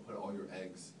that you don't put all your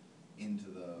eggs into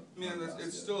the I mean,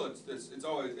 it's still a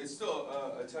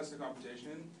tested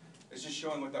competition. It's just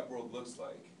showing what that world looks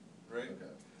like, right?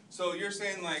 Okay. So you're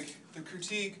saying like the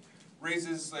critique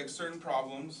raises like certain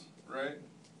problems, right?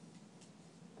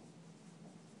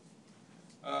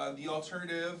 The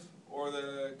alternative or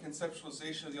the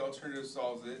conceptualization of the alternative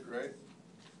solves it, right?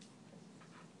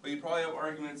 But you probably have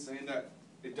arguments saying that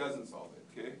it doesn't solve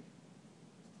it, okay?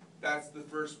 That's the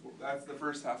first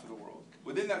half of the world.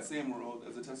 Within that same world,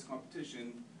 as a test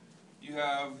competition, you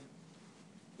have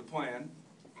the plan,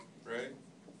 right?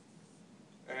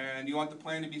 And you want the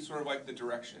plan to be sort of like the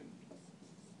direction.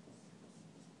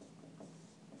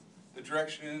 The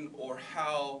direction or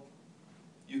how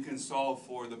you can solve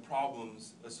for the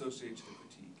problems associated to the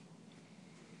critique.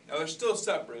 Now they're still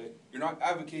separate. You're not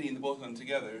advocating the both of them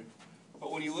together.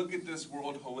 But when you look at this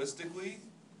world holistically,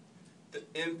 the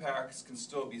impacts can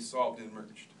still be solved and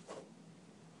merged.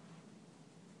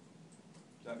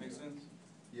 Does that make sense?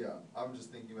 Yeah, I'm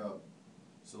just thinking about,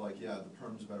 so like, yeah, the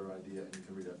perm's a better idea, and you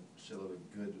can read a shitload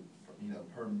of good, you know,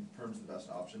 perm's the best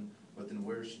option, but then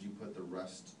where should you put the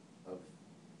rest of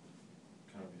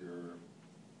kind of your,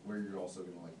 where you're also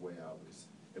gonna like weigh out? Because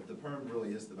if the perm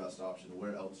really is the best option,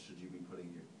 where else should you be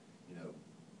putting your, you know,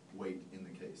 weight in the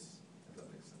case, if that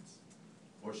makes sense?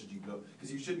 Or should you go,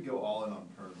 because you shouldn't go all in on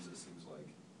perms, it seems like,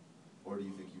 or do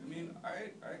you think you? I mean,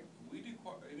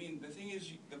 I mean, the thing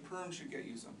is, the perm should get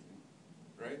you something,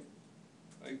 right?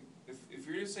 Like, if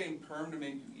you're just saying perm to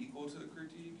make you equal to the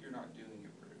critique, you're not doing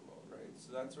it very well, right?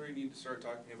 So that's where you need to start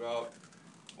talking about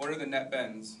what are the net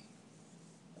bends,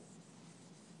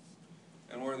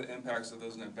 and what are the impacts of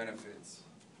those net benefits,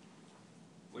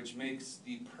 which makes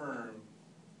the perm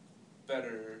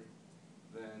better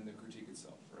than the critique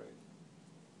itself, right?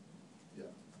 Yeah,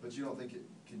 but you don't think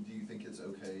do you think it's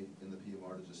okay in the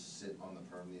PMR to just sit on the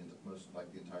perm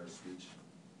the entire speech?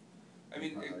 I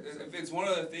mean, if it's one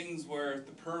of the things where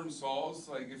the perm solves,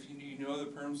 like if you know the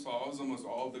perm solves almost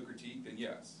all of the critique, then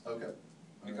yes. Okay.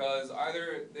 Because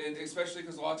either, and especially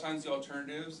because a lot of times the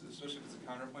alternatives, especially if it's a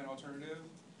counterpoint alternative,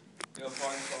 they'll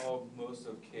probably solve most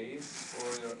of case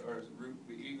or root,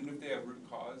 even if they have root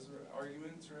cause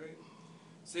arguments, right?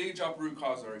 Say you drop a root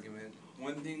cause argument,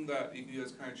 one thing that you can do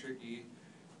that's kind of tricky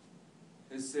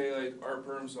is say like our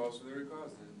perm solves for the root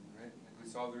cause then, right? Like we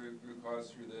solve the root cause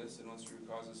through this, and once the root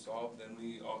cause is solved, then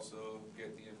we also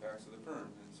get the impacts of the perm.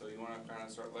 And so you want to kind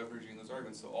of start leveraging those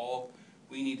arguments. So all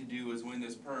we need to do is win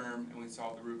this perm, and we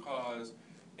solve the root cause,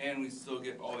 and we still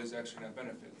get all these extra net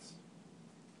benefits.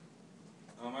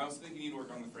 I also think you need to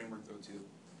work on the framework though too.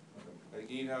 Like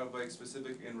you need to have like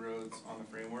specific inroads on the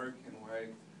framework and why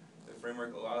the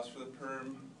framework allows for the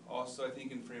perm. Also, I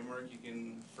think in framework you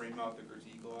can frame out the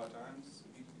critique a lot of times,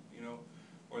 you know,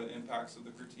 or the impacts of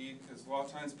the critique. Because a lot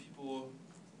of times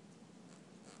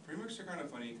frameworks are kind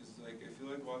of funny because like I feel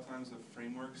like a lot of times the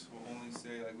frameworks will only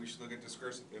say like we should look at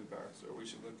discursive impacts, or we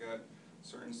should look at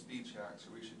certain speech acts,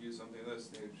 or we should do something at this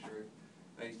stage. Or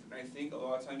I think a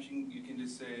lot of times you can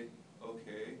just say,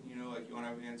 okay, you know, like you want to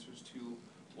have answers to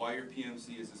why your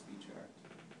PMC is a speech act,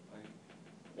 like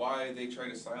why they try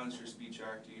to silence your speech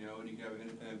act, you know, and you can have an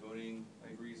independent voting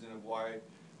like reason of why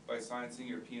by silencing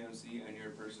your PMC and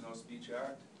your personal speech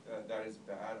act that is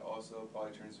bad. Also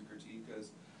probably turns to critique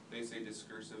because they say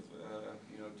discursive,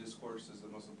 you know, discourse is the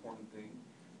most important thing,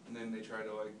 and then they try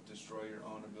to like destroy your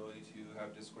own ability to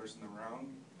have discourse in the round.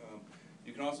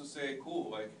 You can also say,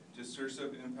 cool, like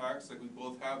discursive impacts, like we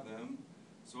both have them.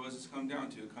 So what does this come down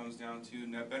to? It comes down to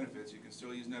net benefits. You can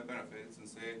still use net benefits and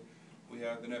say we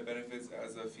have the net benefits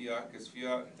as a fiat, because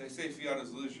fiat, they say fiat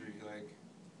is illusory. Like,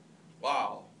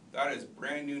 wow, that is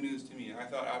brand new news to me. And I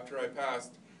thought after I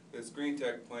passed this green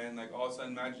tech plan, like all of a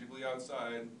sudden magically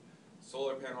outside,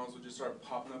 solar panels would just start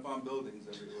popping up on buildings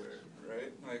everywhere,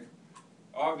 right? Like,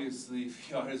 obviously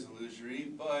fiat is illusory,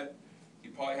 but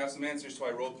you probably have some answers to why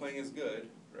role playing is good,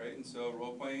 right? And so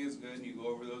role playing is good, and you go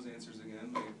over those answers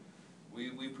again. Like,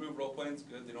 we prove role playing is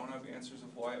good. They don't have answers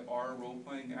of why our role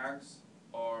playing acts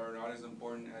are not as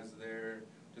important as their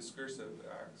discursive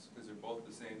acts, because they're both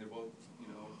the same. They're both, you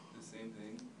know, the same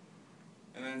thing.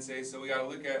 And then say, so we got to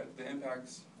look at the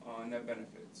impacts on net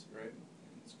benefits, right?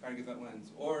 It's kind of get that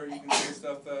lens. Or you can say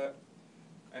stuff that,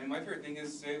 I mean, my favorite thing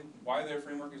is say why their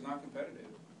framework is not competitive.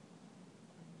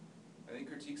 I think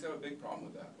critiques have a big problem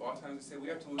with that. A lot of times they say we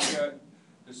have to look at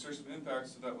discursive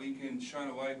impacts so that we can shine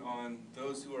a light on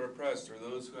those who are oppressed or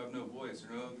those who have no voice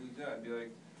or no like that. And be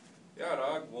like, yeah,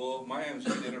 dog, well, my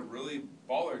MG did a really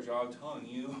baller job telling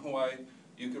you why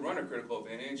you could run a critical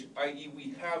advantage, i.e.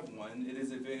 we have one, it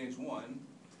is advantage one.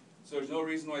 So there's no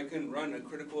reason why I couldn't run a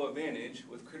critical advantage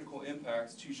with critical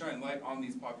impacts to shine light on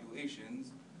these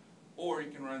populations. Or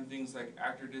you can run things like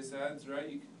actor disads,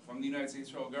 right, from the United States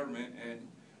federal government, and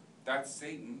that's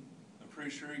Satan. I'm pretty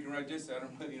sure you can write disad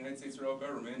from the United States federal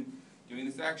government doing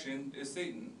this action is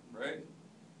Satan, right?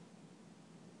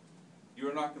 You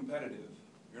are not competitive.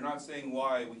 You're not saying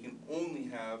why we can only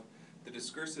have the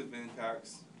discursive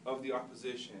impacts of the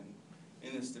opposition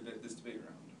in this debate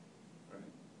round, right?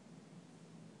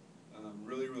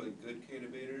 Really, really good K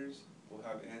debaters will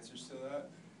have answers to that,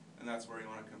 and that's where you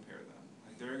want to compare them.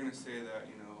 Like they're going to say that,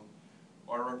 you know,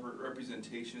 our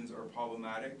representations are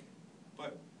problematic,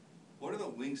 but what are the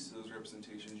links to those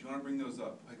representations? You want to bring those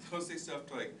up. Like they'll say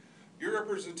stuff like, your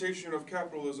representation of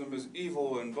capitalism is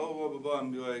evil and blah, blah, blah, blah,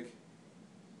 and be like,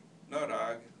 no,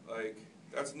 dog, like,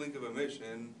 that's a link of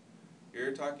omission.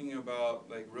 You're talking about,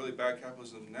 like, really bad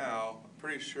capitalism now. I'm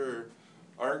pretty sure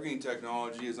our green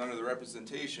technology is under the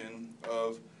representation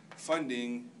of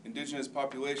funding indigenous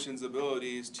populations'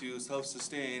 abilities to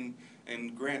self-sustain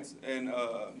and grants and,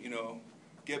 you know,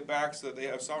 get back so that they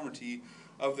have sovereignty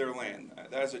of their land.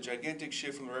 That is a gigantic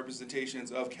shift from the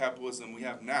representations of capitalism we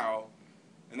have now,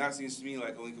 and that seems to me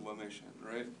like a link of omission,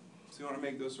 right? So you want to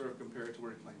make those sort of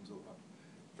comparatory claims a lot.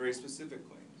 Very specific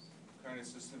claims, kind of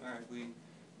systematically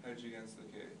hedge against the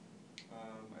K.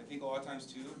 I think a lot of times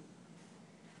too,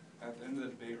 at the end of the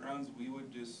debate rounds, we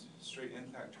would just straight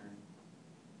impact turn.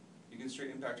 You can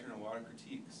straight impact turn a lot of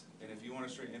critiques, and if you want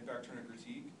to straight impact turn a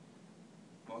critique,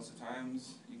 most of the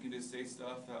times you can just say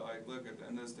stuff that like, look, at the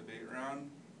end of this debate round,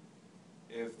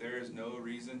 if there is no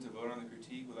reason to vote on the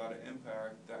critique without an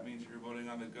impact, that means you're voting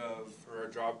on the gov for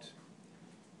a dropped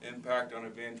impact on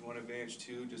advantage 1, advantage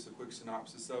 2, just a quick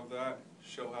synopsis of that,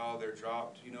 show how they're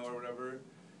dropped, you know, or whatever,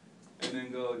 and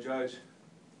then go judge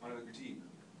on the critique,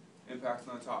 impacts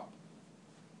on the top.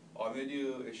 All I'm gonna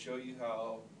do is show you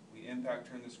how we impact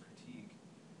turn this critique,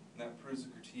 and that proves the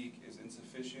critique is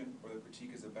insufficient or the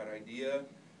critique is a bad idea.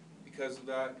 Because of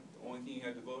that, the only thing you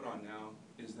have to vote on now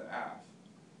is the AF,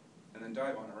 and then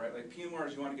dive on it, right? Like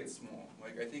PMRs, you want to get small.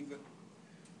 Like I think that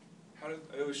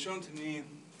it was shown to me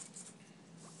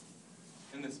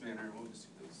in this manner. We'll just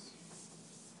do this.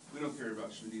 We don't care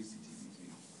about Schmidt's CTBT.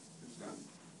 It's done.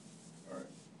 All right.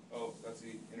 Oh, that's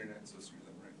the internet, so screw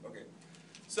them, right? Okay.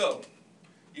 So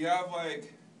you have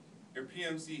like your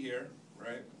PMC here,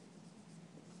 right?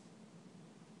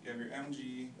 You have your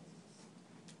MG,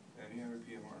 and you have your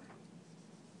PMR.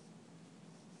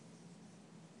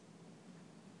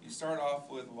 You start off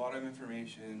with a lot of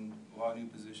information, a lot of new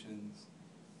positions,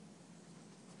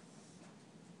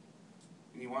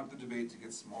 and you want the debate to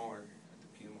get smaller at the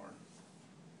PMR.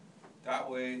 That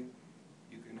way,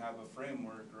 you can have a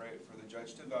framework, right, for the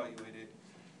judge to evaluate it.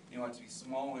 You want it to be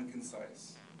small and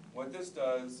concise. What this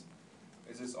does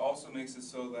is this also makes it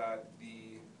so that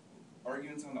the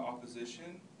arguments on the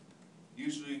opposition,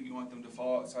 usually you want them to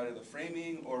fall outside of the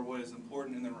framing or what is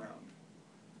important in the round.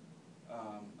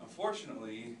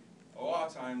 Unfortunately, a lot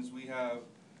of times we have,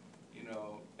 you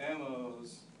know,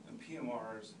 MOs and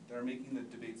PMRs that are making the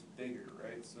debates bigger,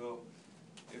 right? So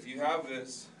if you have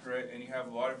this, right, and you have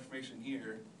a lot of information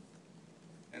here,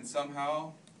 and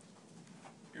somehow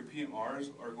your PMRs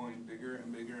are going bigger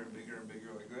and bigger and bigger and bigger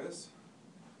like this,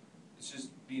 it's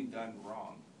just being done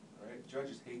wrong, right?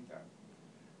 Judges hate that.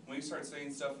 When you start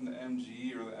saying stuff in the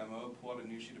MG or the MO, pull out a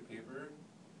new sheet of paper,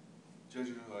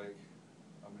 judges are like,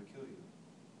 I'm gonna kill you,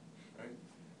 right?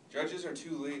 Judges are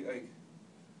too late, like,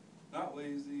 not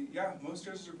lazy. Yeah, most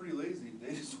judges are pretty lazy.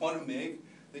 They just want to make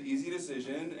the easy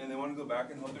decision and they want to go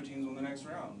back and help their teams win the next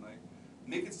round. Like,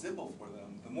 make it simple for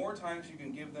them. The more times you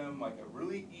can give them like a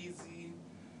really easy,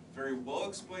 very well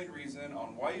explained reason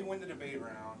on why you win the debate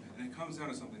round, and it comes down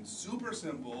to something super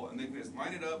simple, and they can just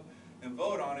line it up and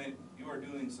vote on it, you are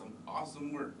doing some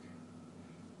awesome work.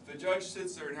 If a judge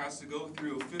sits there and has to go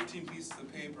through 15 pieces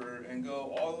of paper and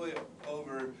go all the way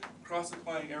over,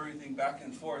 cross-applying everything back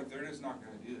and forth, they're just not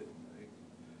going to do it. Right?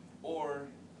 Or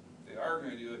they are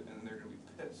going to do it and they're going to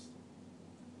be pissed.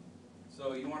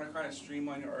 So you want to kind of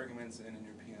streamline your arguments in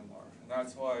your PMR. And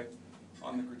that's why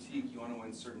on the critique you want to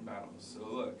win certain battles.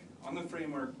 So look, on the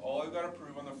framework, all I've got to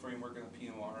prove on the framework and the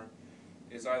PMR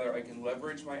is either I can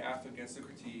leverage my AF against the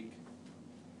critique,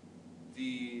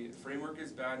 the framework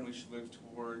is bad and we should look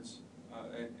towards,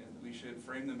 and we should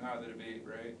frame them out of the debate,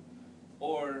 right?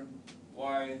 Or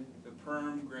why the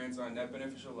perm grants on net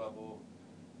beneficial level,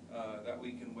 that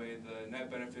we can weigh the net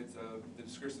benefits of, the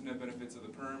discursive net benefits of the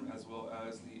perm as well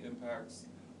as the impacts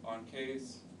on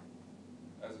case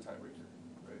as a tiebreaker,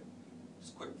 right?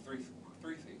 Just quick,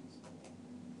 three things.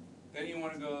 Then you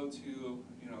want to go to,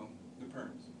 you know, the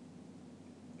perms.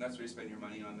 And that's where you spend your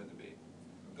money on the debate.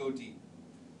 Go deep.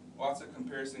 Lots of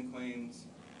comparison claims,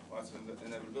 lots of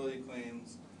inevitability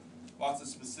claims, lots of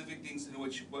specific things in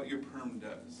which what your perm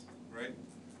does, right?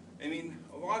 I mean,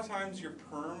 a lot of times your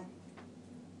perm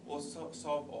will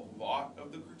solve a lot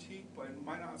of the critique, but it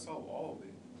might not solve all of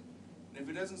it. And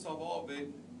if it doesn't solve all of it,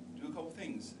 do a couple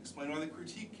things. Explain why the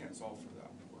critique can't solve for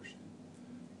that portion.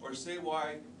 Or say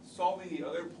why solving the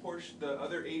other portion, the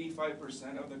other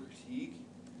 85% of the critique,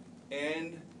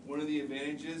 and one of the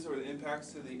advantages or the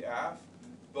impacts to the AF,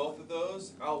 both of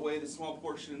those outweigh the small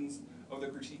portions of the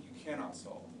critique you cannot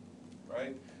solve,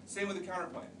 right? Same with the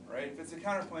counterplan, right? If it's a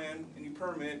counterplan and you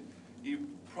permit, you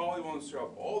probably won't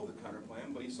solve all of the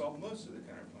counterplan, but you solve most of the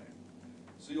counterplan.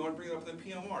 So you want to bring it up with the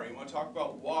PMR. You want to talk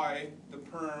about why the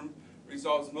perm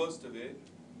resolves most of it,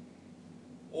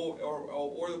 or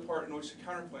the part in which the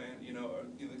counterplan, you know,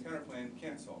 the counterplan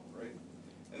can't solve, right?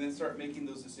 And then start making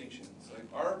those distinctions. Like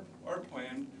our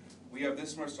plan, we have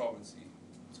this much solvency.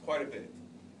 It's quite a bit.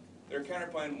 Their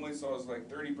counterplan only solves like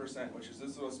 30%, which is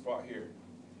this little spot here.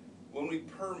 When we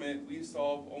permit, we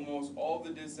solve almost all the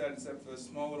dissat except for the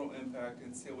small little impact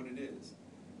and say what it is.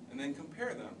 And then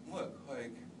compare them. Look,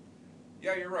 like,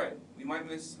 yeah, you're right. We might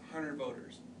miss 100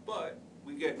 voters. But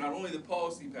we get not only the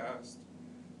policy passed,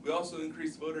 we also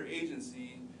increase voter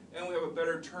agency, and we have a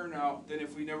better turnout than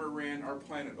if we never ran our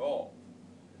plan at all.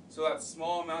 So that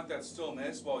small amount that's still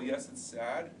missed, while yes, it's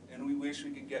sad, and we wish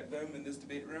we could get them in this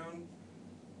debate round,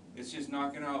 it's just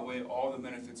not going to outweigh all the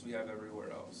benefits we have everywhere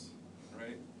else,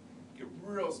 right? Get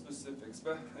real specifics,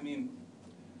 but I mean,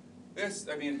 this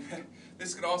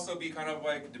could also be kind of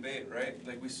like debate, right?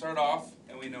 Like we start off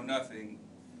and we know nothing,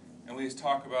 and we just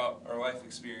talk about our life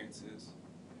experiences.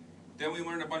 Then we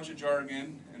learn a bunch of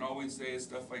jargon, and all we say is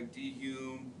stuff like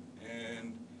dehume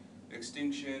and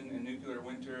extinction and nuclear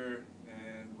winter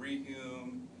and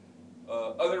rehume,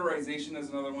 Otherization is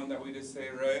another one that we just say,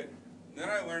 right? And then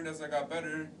I learned as I got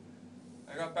better,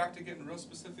 I got back to getting real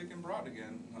specific and broad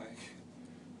again. Like,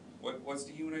 what's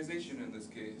dehumanization in this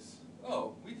case?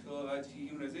 Oh, we feel that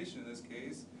dehumanization in this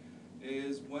case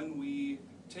is when we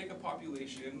take a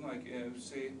population, like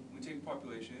say we take a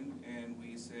population and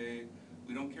we say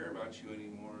we don't care about you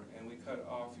anymore, and we cut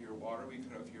off your water, we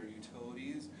cut off your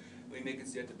utilities, we make it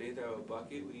so you have to bathe out of a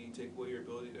bucket, we take away your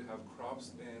ability to have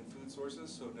crops and food sources,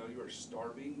 so now you are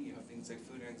starving, you have things like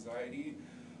food anxiety.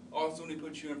 Also, when we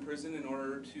put you in prison in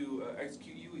order to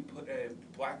execute you, we put a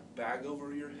black bag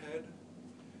over your head,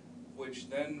 which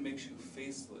then makes you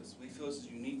faceless. We feel this is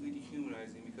uniquely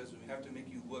dehumanizing because we have to make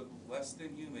you look less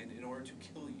than human in order to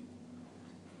kill you.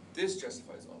 This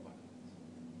justifies all violence.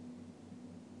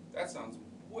 That sounds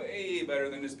way better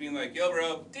than just being like, yo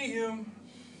bro, dehum.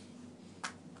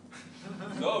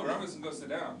 It's over, I'm just gonna go sit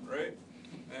down, right?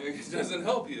 And it doesn't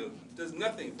help you, it does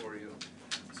nothing for you.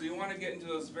 So you want to get into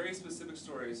those very specific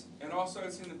stories. And also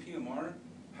I'd say in the PMR,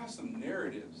 have some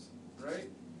narratives, right?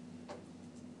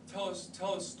 Tell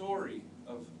a story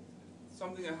of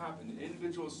something that happened, an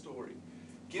individual story.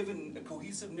 Give a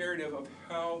cohesive narrative of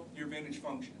how your vantage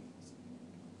functions.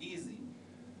 Easy.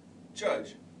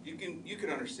 Judge, you can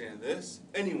understand this.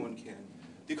 Anyone can.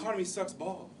 The economy sucks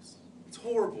balls. It's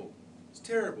horrible. It's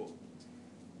terrible.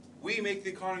 We make the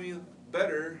economy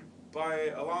better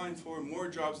by allowing for more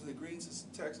jobs in the green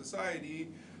tech society,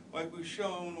 like we've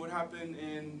shown what happened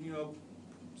in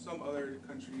some other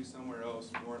countries somewhere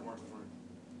else, more.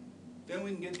 Then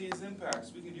we can get these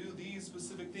impacts. We can do these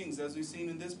specific things as we've seen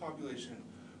in this population,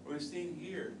 or we've seen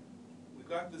here. We've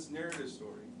got this narrative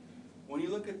story. When you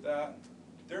look at that,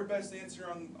 their best answer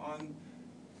on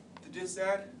the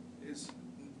dissat is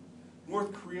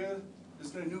North Korea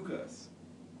is going to nuke us.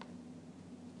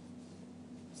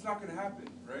 It's not going to happen,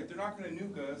 right? They're not going to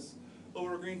nuke us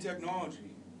over green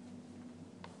technology.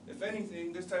 If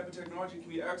anything, this type of technology can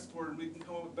be exported and we can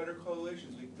come up with better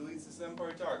coalitions. We can delete system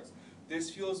party talks. This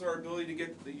fuels our ability to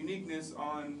get the uniqueness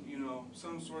on,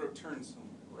 some sort of turn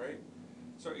somewhere, right?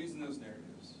 Start using those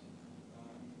narratives.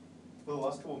 For the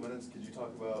last couple of minutes, could you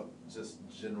talk about just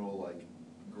general, like,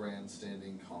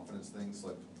 grandstanding confidence things,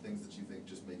 like things that you think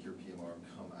just make your PMR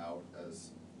come out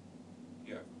as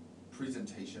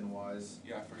presentation-wise?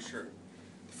 Yeah, for sure.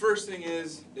 The first thing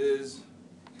is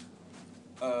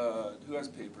who has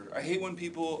paper? I hate when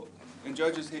people, and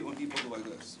judges hate when people go like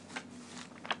this.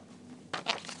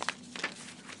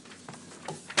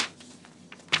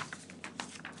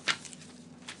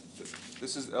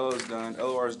 This is LO's done,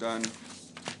 LOR's done.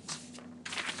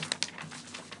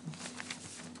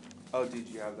 Oh, did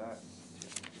you have that?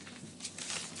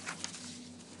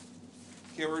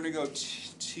 Okay, we're gonna go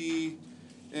T,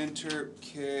 enter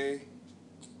K.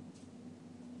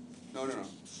 No.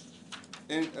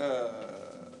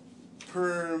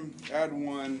 Perm, add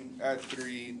 1, add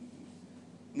 3.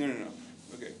 No.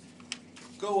 Okay.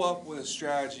 Go up with a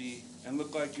strategy and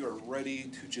look like you're ready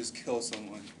to just kill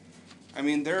someone. I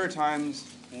mean, there are times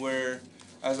where,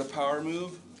 as a power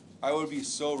move, I would be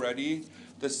so ready.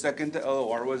 The second the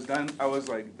LOR was done, I was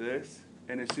like this,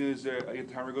 and as soon as the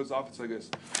timer goes off, it's like this.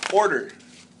 Order.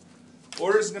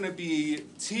 Order is going to be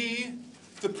T,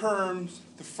 the perms,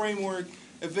 the framework,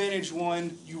 advantage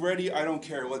 1, you ready? I don't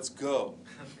care, let's go.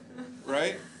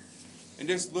 Right? And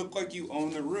just look like you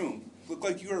own the room. Look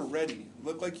like you are ready.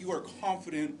 Look like you are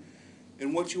confident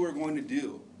in what you are going to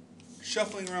do.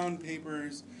 Shuffling around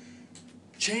papers,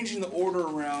 changing the order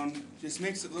around, just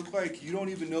makes it look like you don't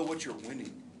even know what you're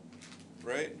winning.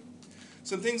 Right?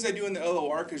 Some things I do in the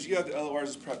LOR, because you have the LORs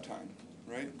as prep time,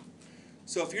 right?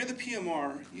 So if you're the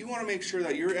PMR, you want to make sure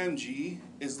that your MG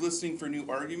is listening for new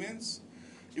arguments.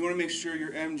 You want to make sure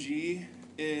your MG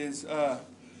is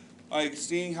like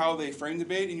seeing how they frame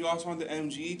debate, and you also want the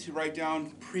MG to write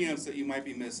down preempts that you might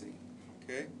be missing,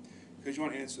 okay? Because you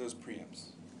want to answer those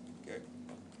preempts, okay?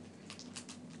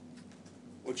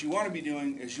 What you want to be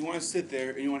doing is you want to sit there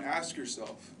and you want to ask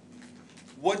yourself,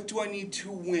 what do I need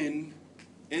to win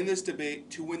in this debate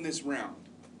to win this round?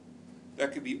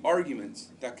 That could be arguments,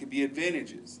 that could be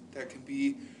advantages, that could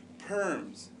be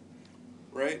perms,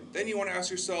 right? Then you want to ask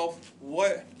yourself,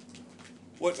 what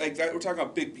like that, we're talking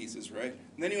about big pieces, right?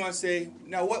 And then you want to say,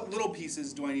 now what little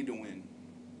pieces do I need to win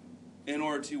in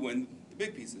order to win the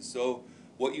big pieces? So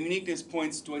what uniqueness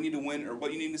points do I need to win, or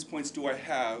what uniqueness points do I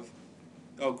have?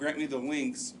 Oh, grant me the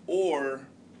links, or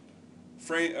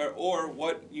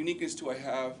what uniqueness do I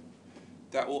have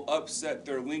that will upset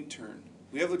their link turn?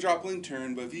 We have the drop link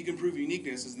turn, but if you can prove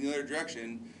uniqueness is in the other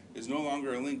direction, is no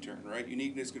longer a link turn, right?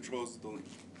 Uniqueness controls the link.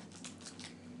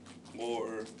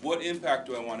 Or what impact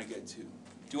do I want to get to?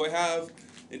 Do I have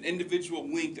an individual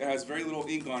link that has very little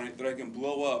ink on it that I can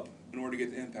blow up in order to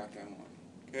get the impact I want.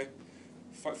 Okay?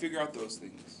 Figure out those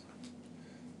things.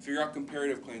 Figure out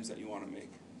comparative claims that you want to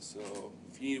make. So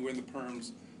if you need to win the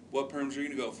perms, what perms you're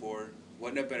going to go for,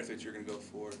 what net benefits you're going to go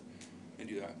for, and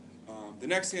do that. The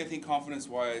next thing I think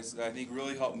confidence-wise that I think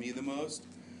really helped me the most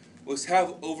was have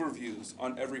overviews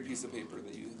on every piece of paper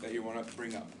that you want to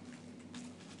bring up.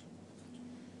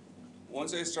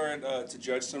 Once I started to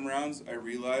judge some rounds, I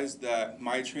realized that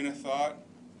my train of thought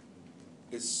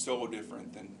is so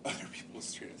different than other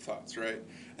people's train of thoughts, right?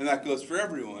 And that goes for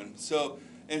everyone. So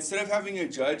instead of having a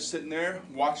judge sitting there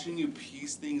watching you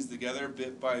piece things together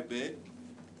bit by bit,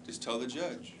 just tell the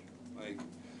judge, like,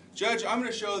 Judge, I'm going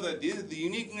to show that the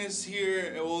uniqueness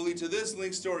here will lead to this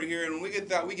link story here, and when we get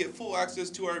that, we get full access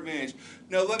to our advantage.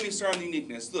 Now let me start on the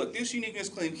uniqueness. Look, this uniqueness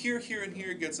claim here, here, and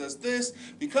here gets us this.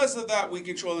 Because of that, we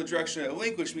control the direction of the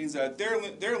link, which means that their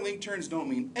link turns don't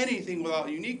mean anything without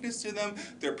uniqueness to them.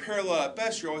 They're parallel at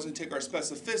best. You're always going to take our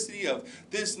specificity of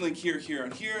this link here, here,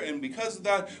 and here, and because of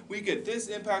that, we get this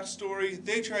impact story.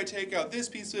 They try to take out this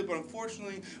piece of it, but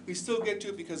unfortunately, we still get to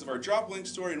it because of our drop link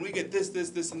story, and we get this,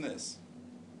 this, this, and this.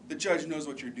 The judge knows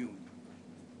what you're doing.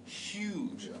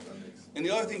 Huge. Yeah, that makes And the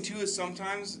other thing too is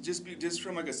sometimes, just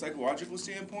from like a psychological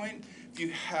standpoint, if you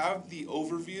have the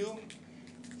overview,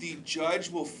 the judge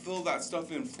will fill that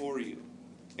stuff in for you.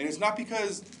 And it's not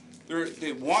because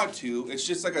they want to, it's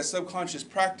just like a subconscious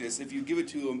practice if you give it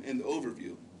to them in the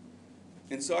overview.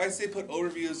 And so I say put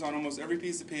overviews on almost every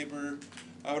piece of paper.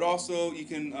 I would also, you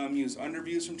can use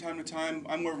underviews from time to time.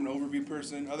 I'm more of an overview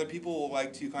person. Other people will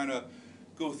like to kind of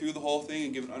go through the whole thing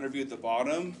and give an underview at the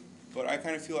bottom, but I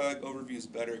kind of feel like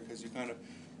overviews better because you kind of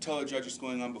tell the judge what's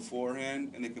going on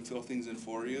beforehand and they can fill things in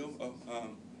for you.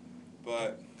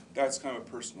 But that's kind of a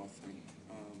personal thing.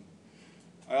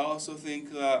 I also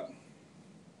think that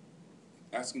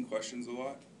asking questions a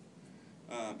lot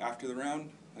after the round,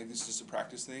 like this is just a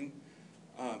practice thing.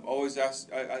 Always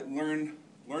ask. I learn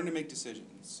to make decisions.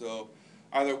 So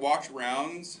either watch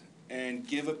rounds and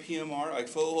give a PMR, like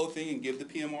fill the whole thing and give the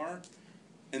PMR,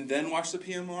 and then watch the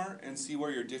PMR and see where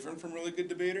you're different from really good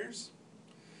debaters.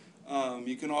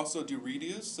 You can also do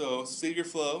redos, so save your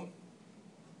flow.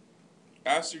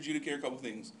 Ask your adjudicator a couple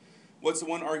things. What's the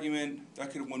one argument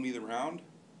that could have won me the round?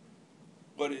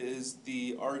 What is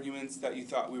the arguments that you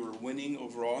thought we were winning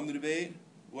overall in the debate?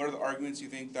 What are the arguments you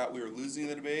think that we were losing in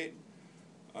the debate?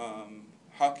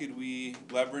 How could we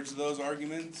leverage those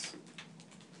arguments?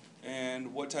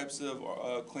 And what types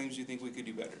of claims do you think we could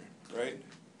do better, right?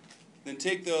 Then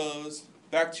take those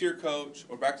back to your coach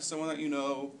or back to someone that you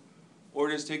know,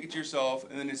 or just take it to yourself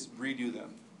and then just redo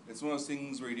them. It's one of those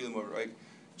things where you do them over. Like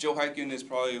Joe Hyken is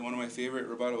probably one of my favorite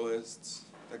rebuttalists.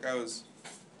 That guy was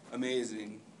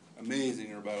amazing, amazing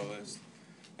rebuttalist.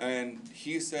 And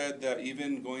he said that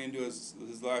even going into his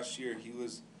last year, he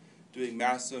was doing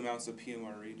massive amounts of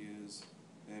PMR redos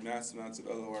and massive amounts of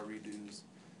LOR redos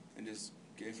and just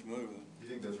getting familiar with them. Do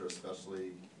you think those are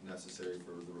especially necessary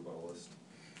for the rebuttalist?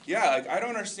 Yeah, like I don't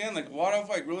understand, like a lot of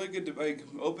like really good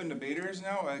open debaters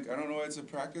now, like I don't know why it's a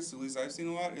practice, at least I've seen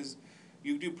a lot, is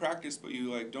you do practice but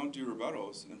you like don't do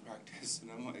rebuttals in practice. And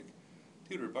I'm like,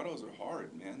 dude, rebuttals are hard,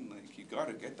 man. Like you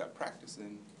gotta get that practice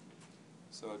in.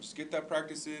 So just get that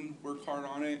practice in, work hard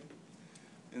on it,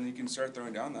 and then you can start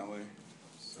throwing down that way.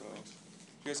 So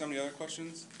you guys have any other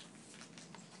questions?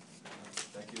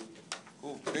 Thank you.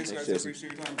 Cool. Thanks guys, I Jason.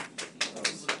 appreciate your time.